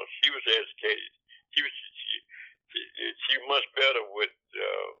 she was educated. She much better with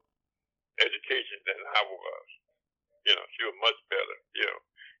education than I was. She was much better.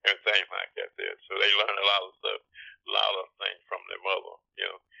 And things like that there. So they learned a lot of stuff, a lot of things from their mother.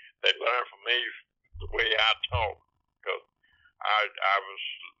 They learned from me the way I talk, because I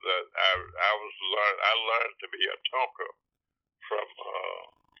learned to be a talker from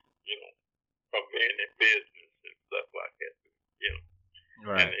from being in business and stuff like that.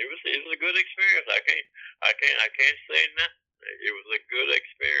 Right. And it was a good experience. I can't say nothing. It was a good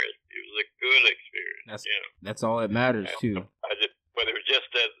experience. That's all that matters too. But it was just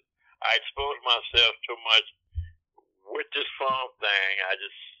that I exposed myself too much with this farm thing. I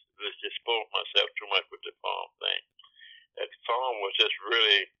just exposed myself too much with the farm thing. That farm was just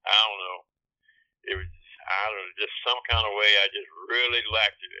really, I don't know. It was, just some kind of way I just really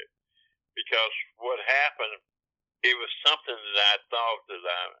liked it. Because what happened, it was something that I thought that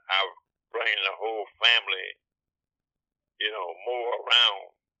I was bringing the whole family, more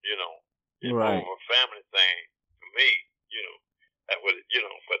around, it's right. more of a family thing to me, that was,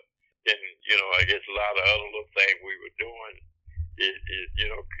 but then, I guess a lot of other little things we were doing,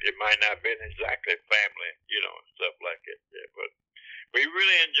 it might not have been exactly family, and stuff like that. Yeah, but we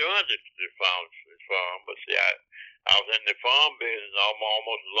really enjoyed the farm. But see, I was in the farm business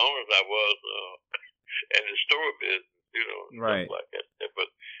almost as long as I was in the store business, right. stuff like that. Yeah,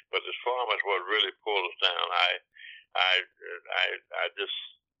 but the farm is what really pulled us down. I just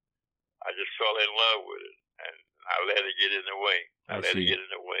fell in love with it, and I let it get in the way.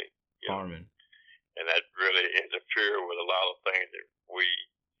 Farming. And that really interfered with a lot of things that we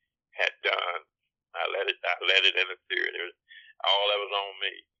had done. I let it interfere. It was all that was on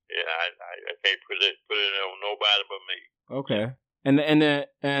me. And I can't put it on nobody but me. Okay.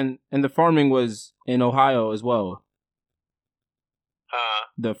 And the farming was in Ohio as well.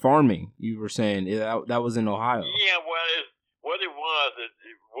 The farming, you were saying, that was in Ohio. Yeah, well, we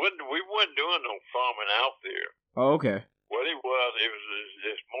wasn't doing no farming out there. Oh, okay. What it was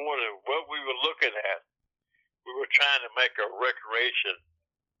more than what we were looking at. We were trying to make a recreation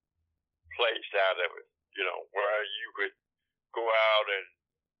place out of it, where you could go out and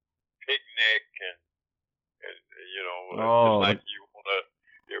picnic and just like you want to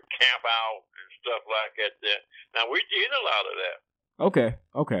camp out and stuff like that there. Now, we did a lot of that. Okay.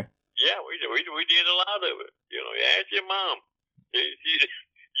 Yeah, we did a lot of it. You ask your mom.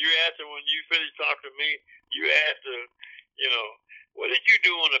 You asked her when you finished talking to me, you asked her, what did you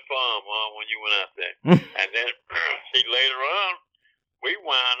do on the farm, Mom, when you went out there? And then later on, we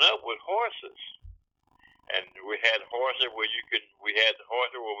wound up with horses. And we had horses where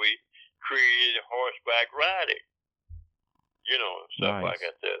we created horseback riding. Stuff nice. like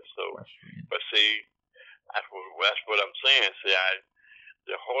that. So, but see, that's what I'm saying. See,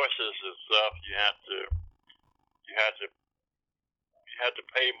 the horses and stuff, you have to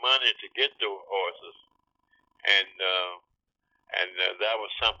pay money to get those horses, and that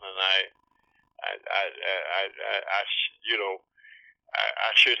was something I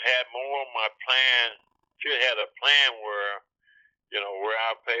should have more on my plan. Should have had a plan where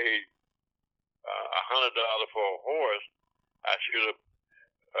I paid $100 for a horse. I should have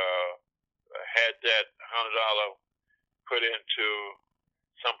had that $100 put into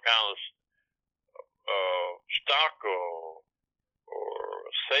some kind of stock or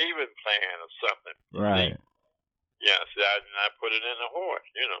a saving plan or something. Right. Yeah, see, I put it in the horse,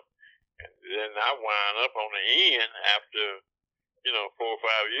 and then I wound up on the end after 4 or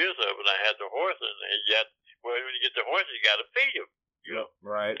 5 years of it. I had the horse, and when you get the horse, you got to feed him.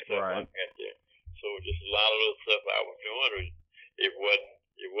 Right. Like that there. So just a lot of the stuff I was doing, it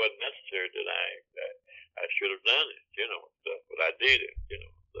wasn't necessary that I should have done it, stuff, but I did it,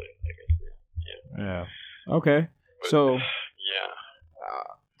 like I said, yeah. Yeah. Okay. But, So yeah.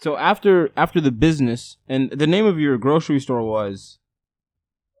 So after the business, and the name of your grocery store was?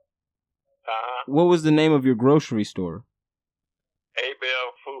 What was the name of your grocery store?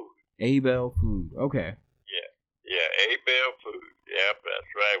 Abel Food. Abel Food. Okay. Yeah, Abel Food. Yeah,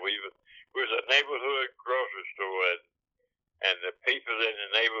 that's right. We was a neighborhood grocery store, and the people in the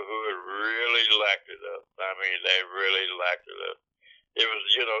neighborhood really liked it. I mean, they really liked it. It was,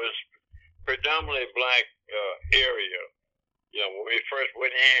 it's predominantly black area. When we first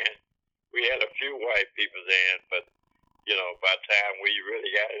went in, we had a few white people in, but by the time we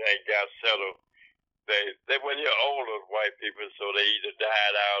really got settled, they were the older white people, so they either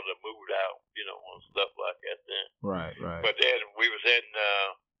died out or moved out, and stuff like that. Then. Right. But then we was in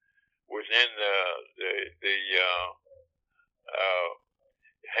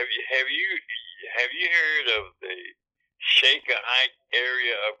have you heard of the Shaker Heights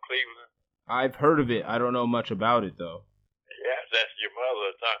area of Cleveland? I've heard of it. I don't know much about it though. Yeah, that's your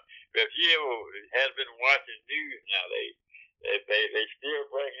mother talking. If you ever has been watching news now, they still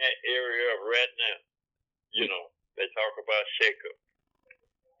bring that area up right now. They talk about Shaker.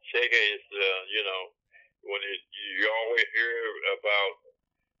 Shaker is when you always hear about.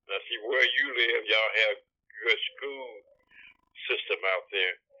 Now, see where you live, y'all have good school system out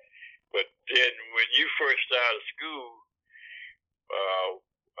there. But then when you first started school,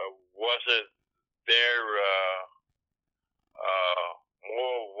 wasn't there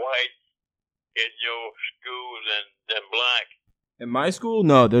more white in your school than black? In my school,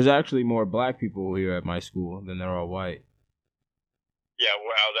 no. There's actually more black people here at my school than there are white. Yeah,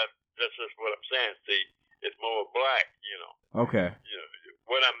 well, that's just what I'm saying. See, it's more black, Okay.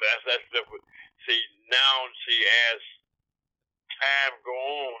 As time go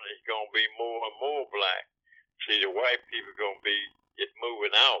on, it's gonna be more and more black. See, the white people gonna be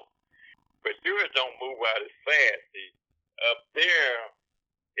moving out, but yours don't move out as fast. See, up there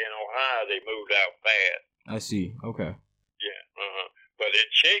in Ohio, they moved out fast. I see. Okay. Yeah. But in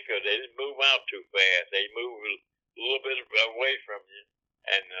Shaker, they didn't move out too fast. They moved a little bit away from you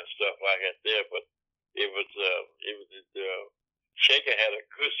and stuff like that there. But it was Shaker had a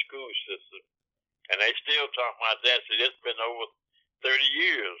good school system, and they still talk about that. See, it's been over 30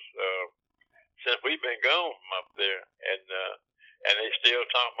 years since we've been gone from up there, and they still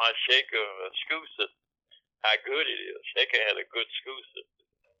talk about Shaker school system. How good it is. Shaker had a good school system,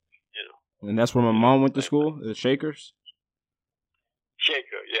 And that's where my mom went to school, the Shakers?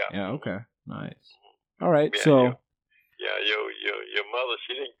 Shaker, yeah. Yeah, okay. Nice. All right, yeah, so... Your mother,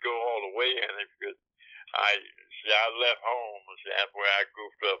 she didn't go all the way in it because I left home. That's where I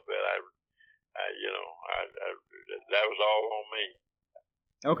grew up at. That was all on me.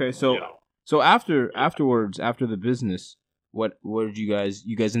 Okay, so afterwards, after the business, what did you guys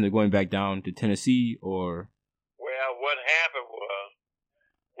ended up going back down to Tennessee or? Well, what happened was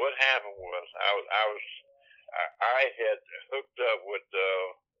I had hooked up with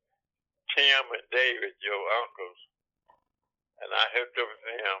Tim and David, your uncles, and I hooked up with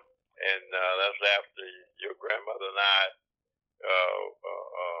them, and that's after your grandmother and I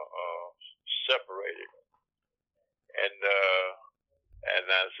separated, and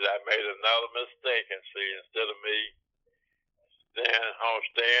I said I made another mistake, and see, instead of me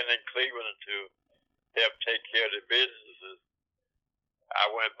staying in Cleveland to help take care of the businesses, I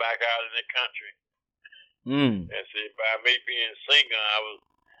went back out in the country. And see, by me being single, I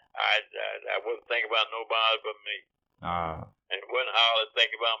wasn't thinking about nobody but me. And wasn't hardly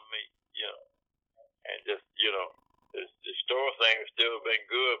thinking about me, And just, the store thing has still been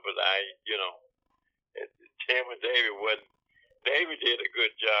good, but Tim and David wasn't. David did a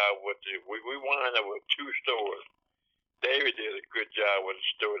good job with we wound up with two stores. David did a good job with the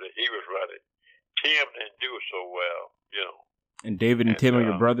store that he was running. Tim didn't do so well, And David and Tim are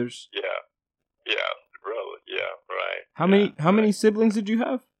your brothers? Yeah, brother. Yeah, right. How many siblings did you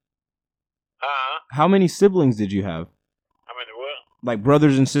have? Huh? How many siblings did you have? How many what? Like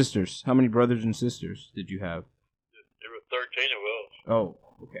brothers and sisters. How many brothers and sisters did you have? There were 13 of us. Oh,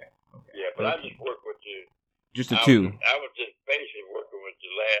 okay. Yeah, but I just worked with you. Just the two? I was just basically working with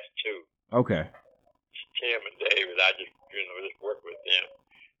the last two. Okay. Tim and David, I just worked with them.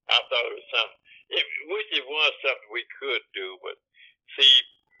 I thought it was something, which it was something we could do, but see,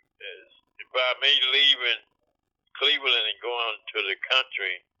 by me leaving Cleveland and going to the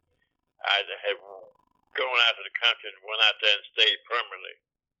country, I had gone out to the country and went out there and stayed permanently.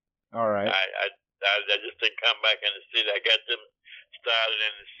 All right. I just didn't come back in the city. I got them started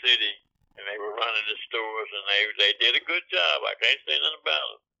in the city, and they were running the stores, and they did a good job. I can't say nothing about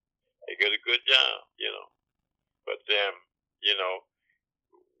it. They did a good job, But then, you know,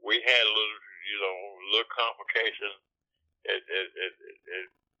 we had a little, little complications.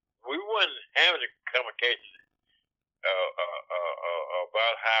 We wasn't having a complication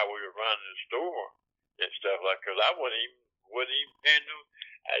about how we were running the store and stuff like. Because I wouldn't even paying no.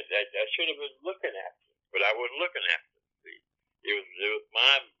 I should have been looking after it, but I wasn't looking after it. See, it was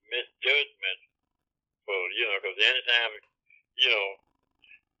my misjudgment for because anytime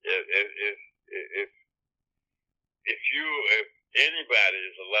if if if if anybody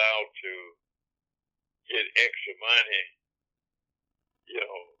is allowed to get extra money,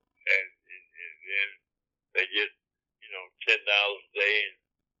 and then they get $10 a day, and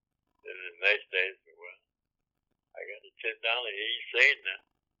then the next day they say, well, I got the $10. He ain't saying that.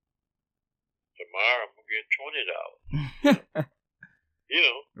 Tomorrow I'm gonna get $20.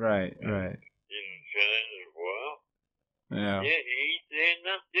 Right. Well, yeah, he ain't saying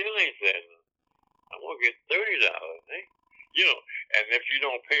nothing. Still ain't saying nothing. I'm gonna get $30. Eh? And if you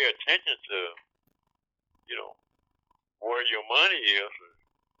don't pay attention to, where your money is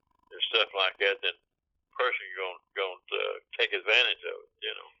and stuff like that, then person gonna take advantage of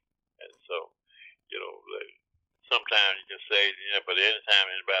it. And so, sometimes you can say, but anytime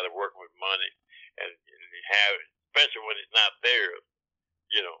anybody working with money and you have it, especially when it's not theirs,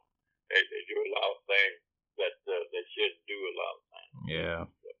 they do a lot of things that they shouldn't do a lot of times. Yeah,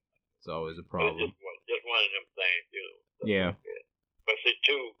 it's always a problem. Just one of them things, Yeah. Like but see,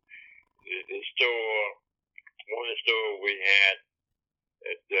 too, the store, one of the store we had,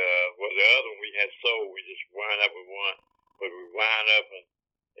 the other one we had sold, we just wound up with one, but we wound up and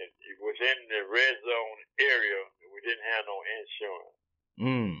it was in the red zone area, and we didn't have no insurance.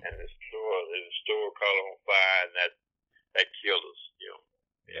 And the store caught on fire, and that killed us,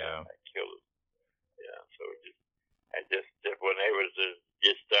 Yeah. That killed us. Yeah, so I just wasn't able to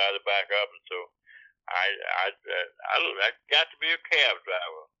get started back up, and so I got to be a cab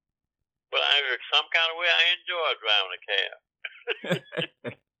driver. But some kind of way I enjoy driving a cab.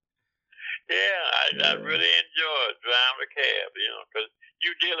 I really enjoy driving a cab, because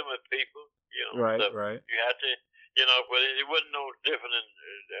you're dealing with people, Right, so right. You have to, but it wasn't no different than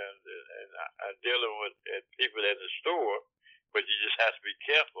dealing with people at the store, but you just have to be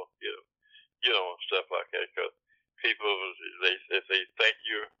careful, stuff like that, because people, if they think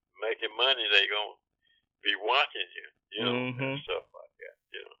you're making money, they going to be watching you, and stuff like that,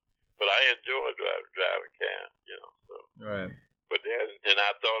 But I enjoy driving cab, so. Right. But then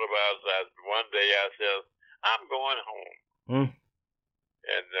I thought about it. One day I said, I'm going home.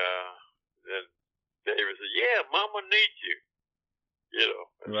 And then David said, yeah, Mama needs you.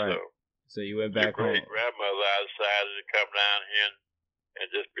 Right. So you went back home. Your great grandmother, I decided to come down here and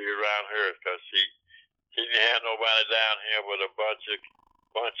just be around her because she didn't have nobody down here but a bunch of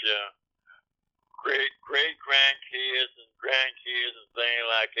great grandkids and grandkids and things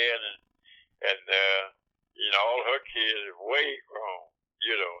like that. And all her kids are way grown.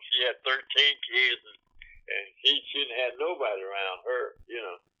 She had 13 kids, and she didn't have nobody around her.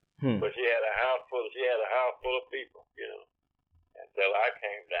 But she had a house full of people. Until I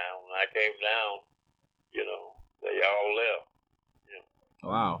came down. When I came down, they all left.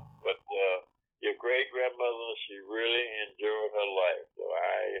 Wow. But your great grandmother, she really enjoyed her life. So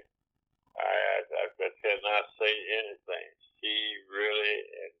I cannot say anything. She really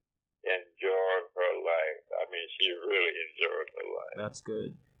enjoyed her life. I mean, she really enjoyed her life. That's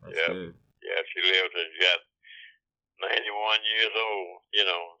good. That's good. Yeah, she lived and got 91 years old,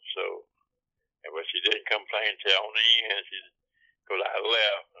 so, but she didn't complain till on the end, because I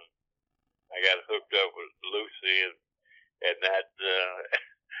left, and I got hooked up with Lucy, and that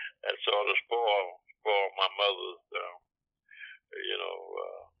sort of spoiled my mother's,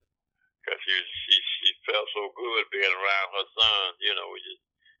 because she felt so good being around her son,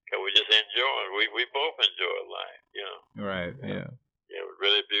 we just enjoyed. We both enjoyed life, Right. Yeah. Yeah, it was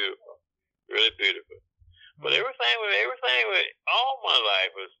really beautiful, really beautiful. But everything with all my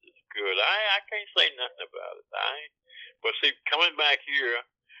life was good. I can't say nothing about it. But see, coming back here,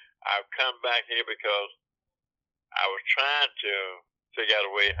 I've come back here because I was trying to figure out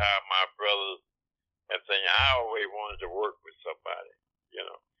a way how my brothers and thing. I always wanted to work with somebody,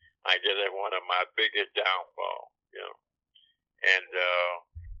 I guess that's one of my biggest downfalls, And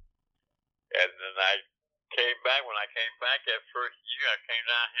then I came back. When I came back that first year, I came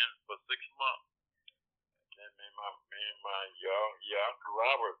down here for 6 months. And me and my young Uncle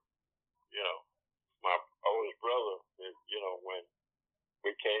Robert, my oldest brother, when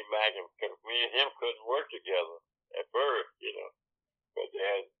we came back, and me and him couldn't work together at first, But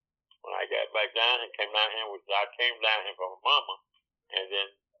then when I got back down and came down here, I came down here for my mama, and then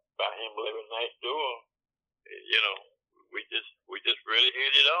by him living next door, we just really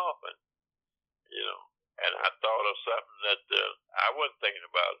hit it off, and and I thought of something that I wasn't thinking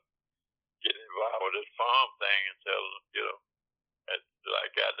about getting involved with this farm thing until I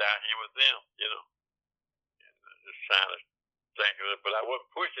got down here with them, and just trying to think of it, but I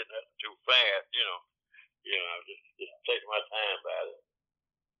wasn't pushing nothing too fast, I was just taking my time about it,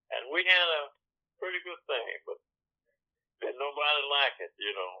 and we had a pretty good thing, but didn't nobody like it,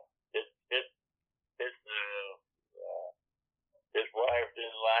 his wife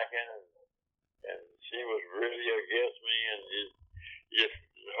didn't like it, and she was really against me, and just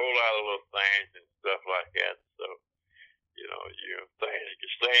a whole lot of little things and stuff like that. So,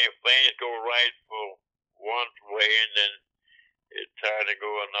 things go right for one way, and then it turned to go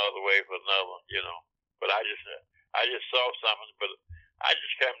another way for another, But I just saw something, but I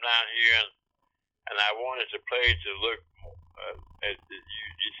just came down here, and I wanted the place to look.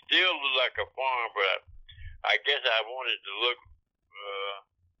 You still look like a farm, but I guess I wanted to look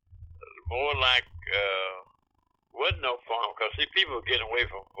more like wasn't no farm, because people were getting away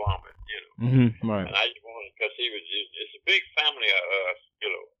from farming, Right. And I just wanted, because it's a big family of us,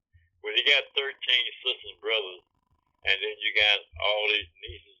 when you got 13 sisters and brothers, and then you got all these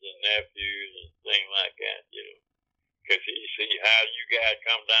nieces and nephews and things like that, because you see how you guys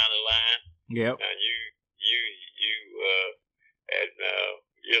come down the line. Yep. And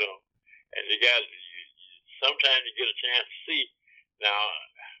and you guys, sometimes you get a chance to see. Now,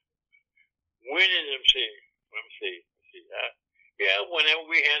 when is them see? Let me see. Whenever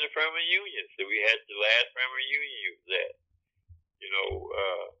we had the family reunion, so we had the last family reunion you was at.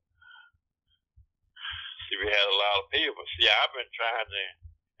 We had a lot of people. But see, I've been trying to,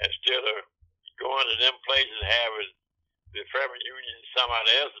 instead of going to them places having the family reunion in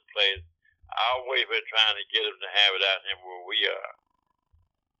somebody else's place, I always been trying to get them to have it out here where we are.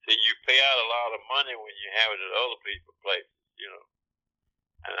 See, you pay out a lot of money when you have it at other people's places,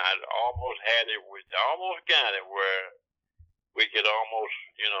 And I almost got it where we could almost,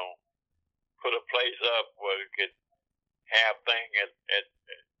 put a place up where we could have things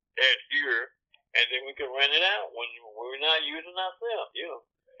at here, and then we could rent it out when we're not using ourselves,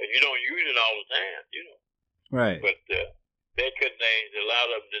 But you don't use it all the time, Right. But they couldn't. A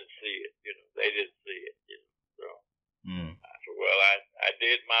lot of them didn't see it, They didn't see it, So I said, well, I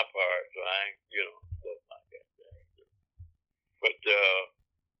did my part, so I ain't, stuff like that. But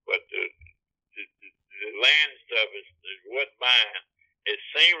the land stuff wasn't mine. It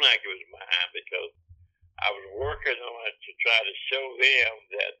seemed like it was mine because I was working on it to try to show them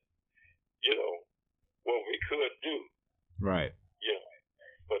that, what we could do. Right.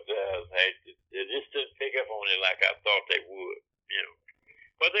 But they just didn't pick up on it like I thought they would,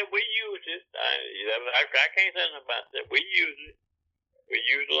 But then we used it. I can't say nothing about that. We used it. We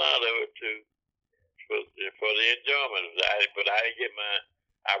used a lot of it too for the enjoyment of that. But I didn't get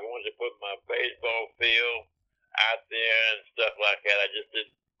I wanted to put my baseball field out there and stuff like that. I just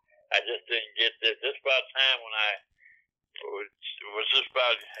didn't get this. Just about time when I was just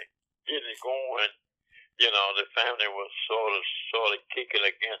about getting it going, the family was sort of kicking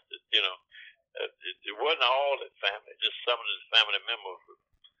against it, It wasn't all the family, just some of the family members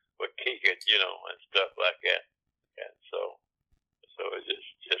were kicking, and stuff like that. And so it's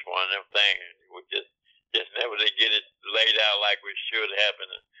just one of them things. We just never did get it laid out like we should have.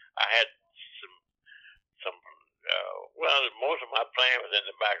 And I had some most of my plan was in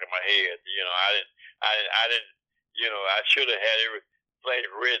the back of my head. I didn't. I should have had every place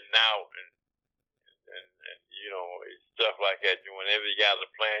written out and stuff like that. Whenever you got a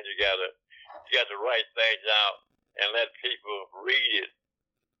plan, you got to write things out and let people read it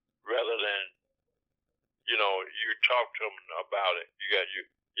rather than you talk to them about it.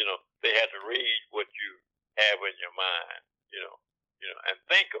 They have to read what you have in your mind, and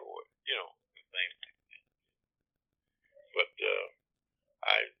think of it, and things like that. But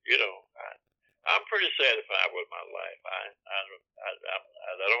I'm pretty satisfied with my life. I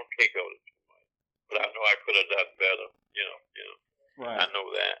don't kick on it too much, but I know I could have done better. Right. I know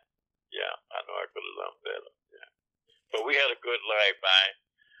that. Yeah, I know I could have done better. Yeah, but we had a good life.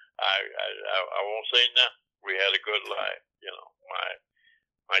 I won't say nothing. We had a good life.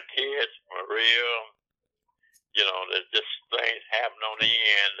 My kids, Maria. There's just things happen on the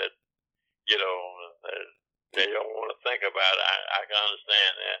end that they don't want to think about it. I can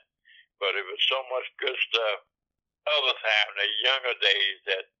understand that, but it was so much good stuff other times, the younger days,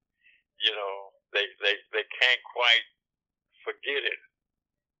 that they can't quite forget it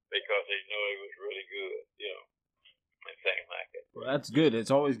because they know it was really good, and things like it. Well, that's good.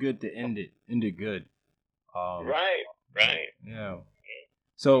 It's always good to end it good. Right. Yeah.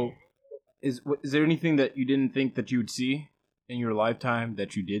 So, is there anything that you didn't think that you would see in your lifetime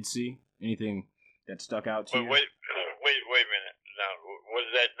that you did see? Anything that stuck out to you? Wait a minute. Now, what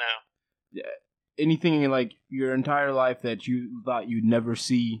is that now? Yeah. Anything in like your entire life that you thought you'd never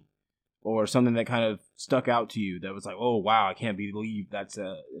see, or something that kind of stuck out to you that was like, oh wow, I can't believe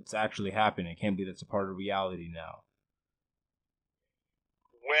it's actually happening. I can't believe that's a part of reality now.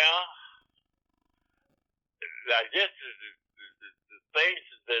 Well, I guess the things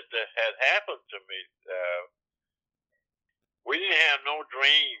that had happened to me, we didn't have no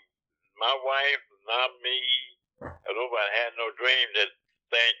dream. My wife, not me, nobody had no dream that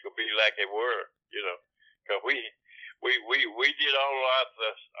things could be like they were, because we did all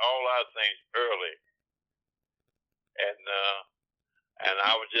our things early, and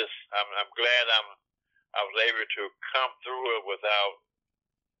I'm glad I was able to come through it without,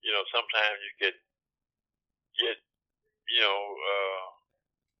 sometimes you get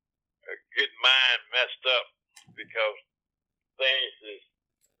get mind messed up because things is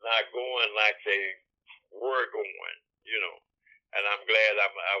not going like they were going, and I'm glad I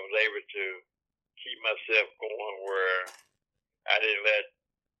was able to keep myself going where I didn't let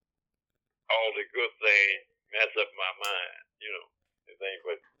all the good things mess up my mind, and things.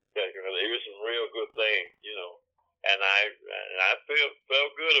 But it was some real good things, and I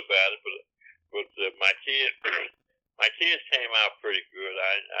felt good about it. But my kids came out pretty good.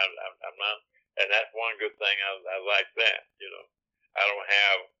 I'm not, and that's one good thing. I like that, I don't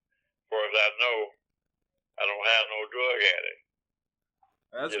have, as far as I know, I don't have no drug addict.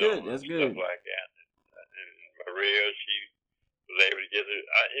 That's good. That's good. Stuff like that. And Maria, she was able to get it.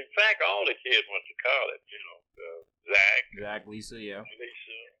 In fact, all the kids went to college. Zach, Lisa, yeah.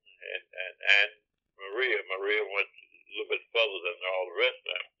 Lisa, and Maria. Maria went a little bit further than all the rest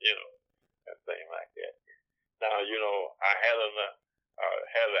of them. And things like that. Now, I had an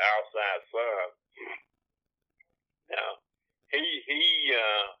outside son. Now,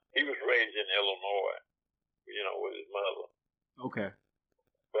 he was raised in Illinois, with his mother. Okay.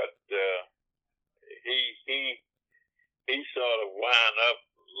 But he sort of wound up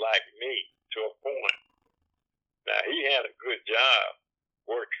like me to a point. Now, he had a good job,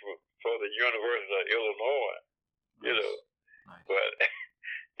 worked for the University of Illinois, Nice. but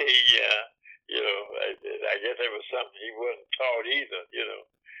he, I guess there was something he wasn't taught either,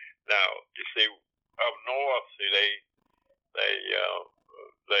 Now, you see, up north, they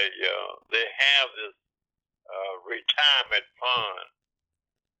have this retirement fund,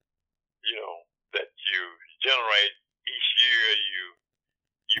 that you generate each year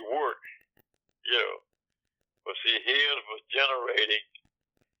you work, But see, his was generating,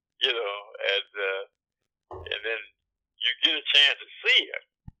 and then you get a chance to see it,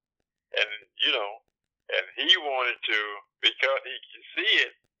 and and he wanted to, because he can see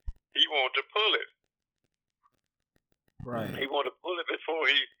it, he wanted to pull it. Right. He wanted to pull it before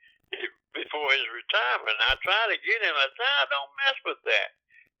his retirement. I tried to get him. I said, don't mess with that.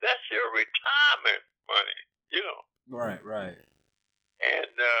 That's your retirement money, Right.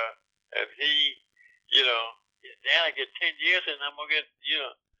 And he, Dad, I get 10 years and I'm gonna get,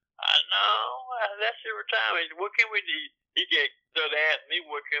 I know that's your retirement. What can we do? He started asking me,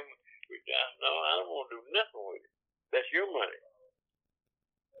 what can we do? No, I don't want to do nothing with it. That's your money.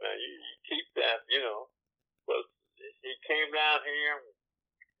 Now you keep that, But he came down here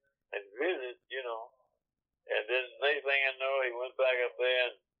and visited, and then the next thing I know, he went back up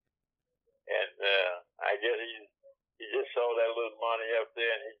there and I guess he just saw that little money up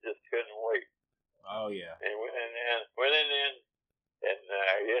there and he just couldn't wait. Oh yeah. And went in and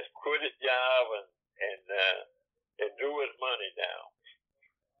I guess quit his job and drew his money down.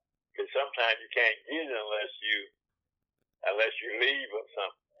 Because sometimes you can't get it unless you leave or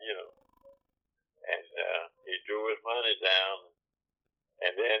something, And he drew his money down,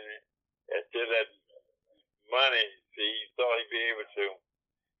 and then after that money, he thought he'd be able to,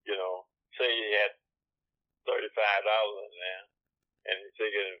 say he had $35 in there, and he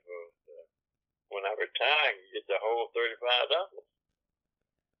figured when I retire, I can get the whole $35,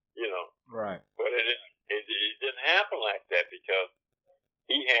 Right. But it didn't happen like that because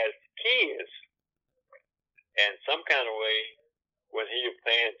he has kids, and some kind of way, when he was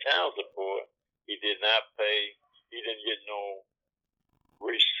paying child support, he didn't get no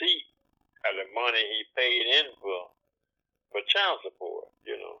receipt of the money he paid in for child support,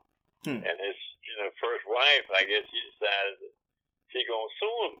 And his first wife, I guess he decided that she gonna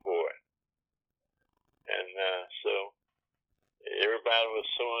sue him for it. And so everybody was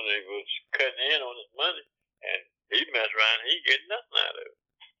suing, he was cutting in on his money, and he messed around, he get nothing out of it.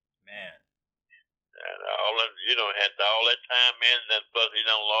 Man. And all of, had all that time in, and then plus he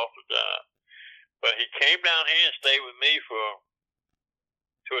done lost a job. But he came down here and stayed with me for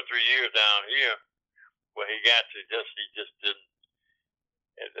 2 or 3 years down here. But he just didn't.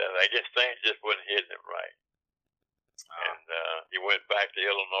 And I guess things just wasn't hitting him right. And he went back to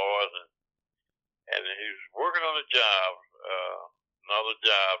Illinois, and he was working on a job, another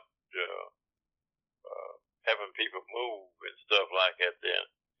job, helping people move and stuff like that. Then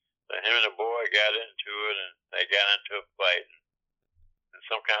so him and the boy got into it, and they got into a fight. In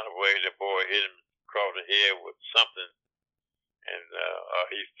some kind of way, the boy hit him across the head with something, and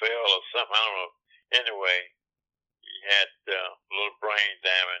he fell or something. I don't know. Anyway, he had a little brain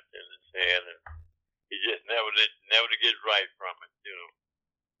damage in his head, and he just never to get right from it.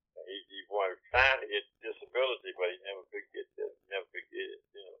 He was trying to get disability, but he never could get it.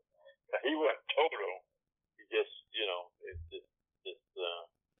 He wasn't total. He just, it just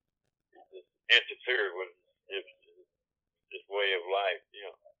interfered with his way of life,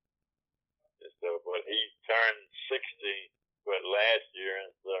 And so, but he turned 60, last year,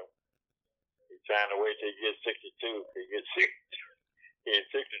 and so he's trying to wait till he gets 62. If he gets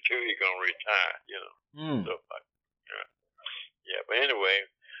 62, he's gonna retire, So, yeah. But anyway,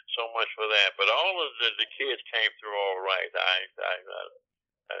 so much for that. But all of the kids came through all right.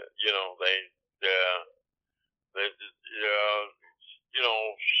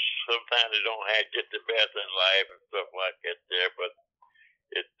 Sometimes they don't get the best in life and stuff like that there, but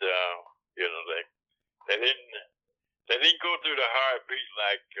it, they didn't go through the hard beat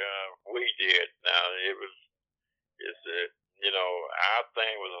like we did. Now our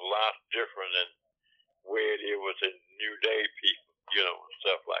thing was a lot different than where it was in New Day people, and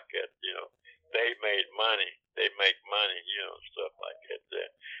stuff like that. They made money. They make money, stuff like that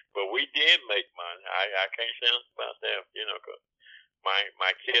there. But we did make money. I can't say anything about that, because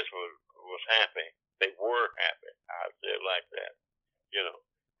my kids was happy. They were happy. I said it like that.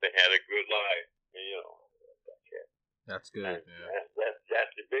 They had a good life. That's good. That's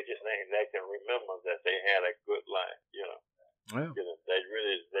the biggest thing they can remember, that they had a good life. Yeah. They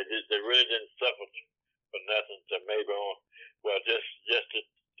really didn't suffer for nothing. To maybe just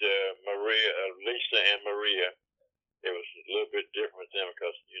Lisa and Maria, it was a little bit different then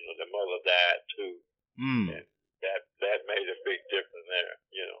because the mother died too, and that made a big difference there.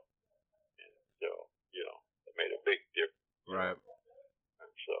 And so it made a big difference. Right.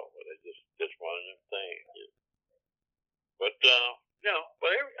 And so, but it just one of them things. But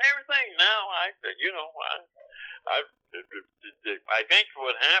but everything now, I think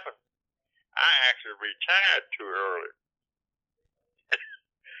what happened, I actually retired too early.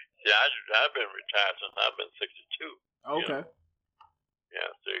 See, I've been retired since I've been 62. Okay. Yeah,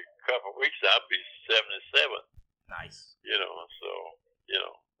 so a couple of weeks I'll be 77. Nice. So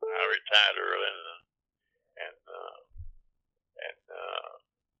I retired early, and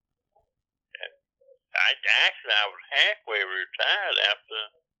I was halfway retired after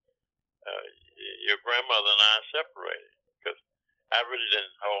your grandmother and I separated, because I really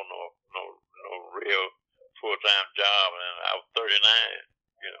didn't hold no real full-time job, and I was 39.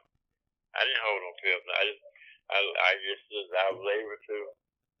 I didn't hold no pills. I was able to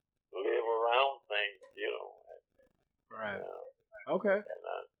live around things, Right. Okay. And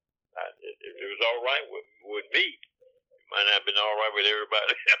it was all right with me. It might not have been all right with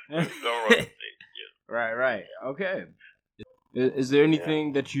everybody else. It was all right with me. Right. Okay. Is there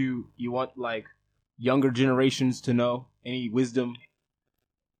anything that you want, like, younger generations to know? Any wisdom?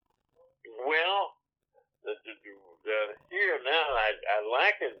 Well, the here now, I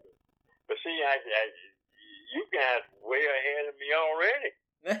like it. But see, you guys way ahead of me already.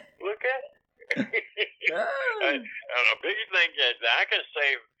 Look at it. A big thing that I can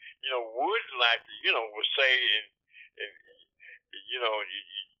say, would like to, would say, you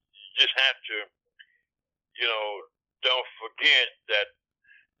just have to, don't forget that,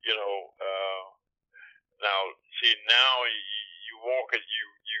 now you walking,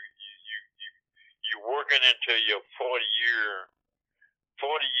 you working into your 40 years.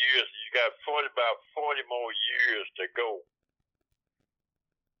 You got about 40 more years to go.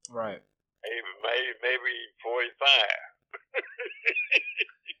 Right. Maybe 45.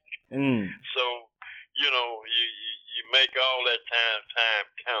 So, you make all that time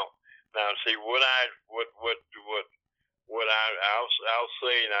count. Now, see what I'll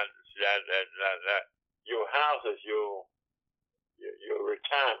say that your house is your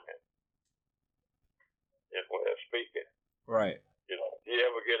retirement. Is what I'm speaking. Right. If you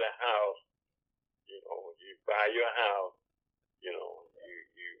ever get a house, you buy your house, you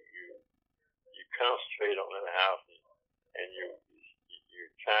concentrate on that house, and you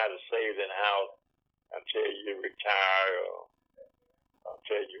try to save that house until you retire or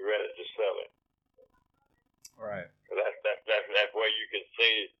until you're ready to sell it. Right. So that's where you can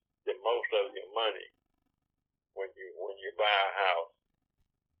save the most of your money when you buy a house,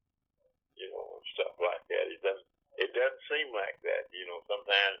 you know, and stuff like that. It doesn't seem like that, you know.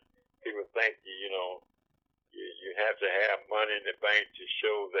 Sometimes people think you have to have money in the bank to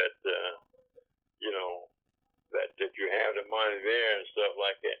show that you know that you have the money there and stuff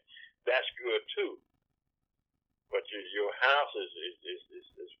like that. That's good too. But your house is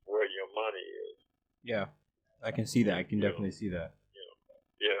where your money is. Yeah, I can see that. I can definitely see that.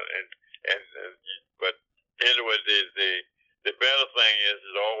 Yeah, and but anyway, the better thing is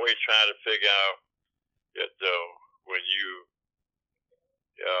always trying to figure out that when you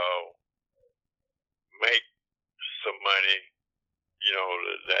make some money, you know,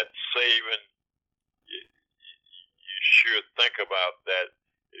 that saving, you sure think about that.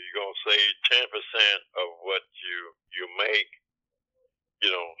 You're gonna save 10% of what you make. You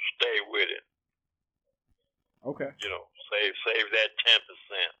know, stay with it. Okay. You know, save that 10%.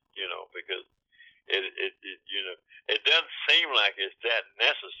 You know, because it you know, it doesn't seem like it's that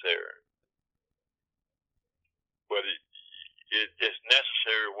necessary, but it's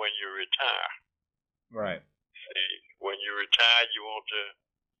necessary when you retire. Right. See, when you retire, you want to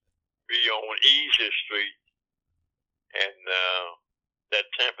be on easy street, and that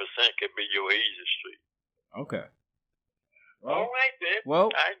 10% can be your easy street. Okay. Well, all right then.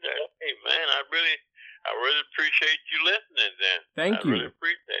 Well, hey man, I really appreciate you listening. Then thank you. I really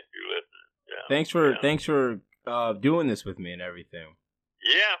appreciate you listening. Yeah. Thanks for doing this with me and everything.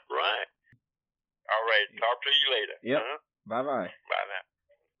 Yeah, right. All right. Talk to you later. Yep. Bye bye. Bye now.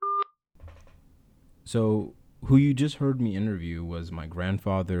 So, who you just heard me interview was my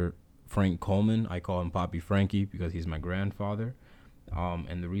grandfather, Frank Coleman. I call him Papi Frankie because he's my grandfather.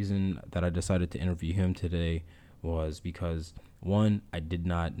 And the reason that I decided to interview him today was because, one, I did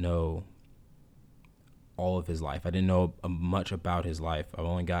not know all of his life. I didn't know much about his life. I've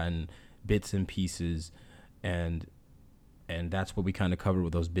only gotten bits and pieces, and that's what we kind of covered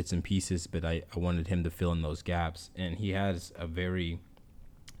with those bits and pieces, but I wanted him to fill in those gaps. And he has a very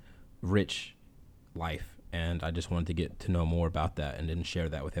rich life, and I just wanted to get to know more about that and then share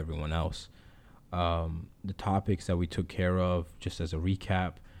that with everyone else. The topics that we took care of, just as a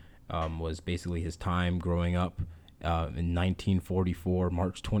recap, was basically his time growing up in 1944,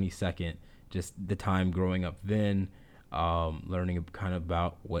 March 22nd, just the time growing up then, learning kind of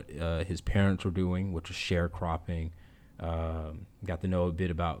about what his parents were doing, which was sharecropping. Got to know a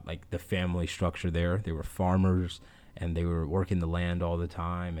bit about like the family structure there. They were farmers and they were working the land all the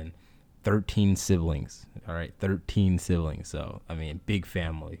time, and 13 siblings. All right, 13 siblings. So, I mean, big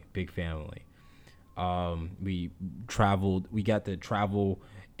family. We got to travel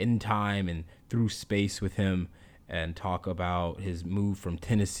in time and through space with him and talk about his move from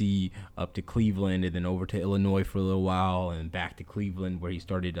Tennessee up to Cleveland and then over to Illinois for a little while and back to Cleveland where he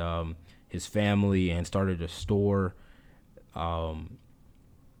started his family and started a store,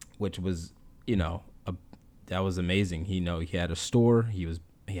 which was, that was amazing. He had a store, he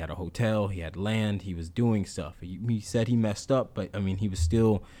had a hotel, he had land, he was doing stuff. He said he messed up, but I mean, he was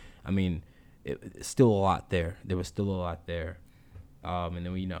still, it's still a lot there. There was still a lot there. And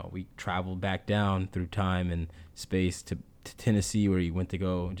then we traveled back down through time and space to Tennessee, where he went to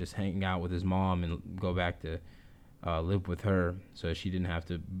go just hang out with his mom and go back to live with her, so she didn't have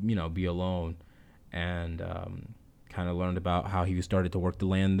to be alone, and kind of learned about how he started to work the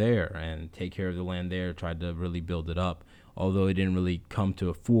land there and take care of the land there, tried to really build it up. Although it didn't really come to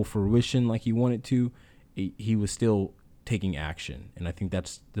a full fruition like he wanted to, he was still taking action, and I think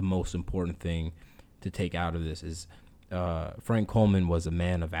that's the most important thing to take out of this is Frank Coleman was a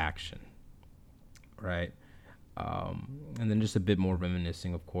man of action, right? And then just a bit more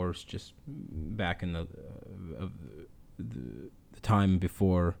reminiscing, of course, just back in the time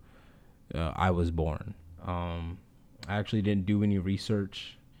before I was born. I actually didn't do any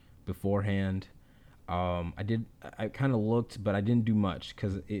research beforehand. I kind of looked, but I didn't do much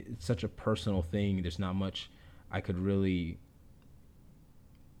because it's such a personal thing. There's not much I could really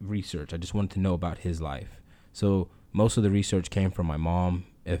research. I just wanted to know about his life. So most of the research came from my mom.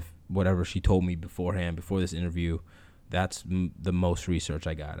 If whatever she told me beforehand, before this interview, that's the most research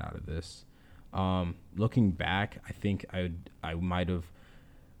I got out of this. Looking back, I think I might have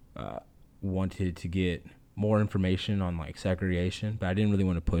wanted to get more information on like segregation, but I didn't really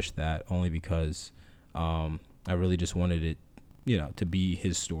want to push that, only because I really just wanted it, to be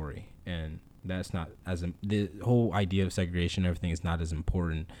his story, and that's not the whole idea of segregation. Everything is not as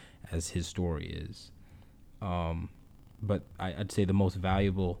important as his story is. But I'd say the most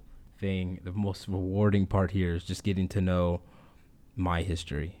valuable thing, the most rewarding part here is just getting to know my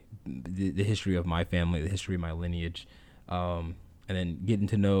history, the history of my family, the history of my lineage, and then getting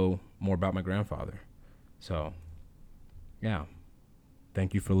to know more about my grandfather. So, yeah,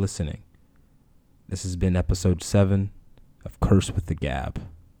 thank you for listening. This has been episode 7 of Curse with the Gab.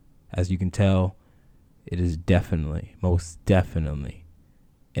 As you can tell, it is definitely, most definitely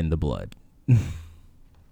in the blood.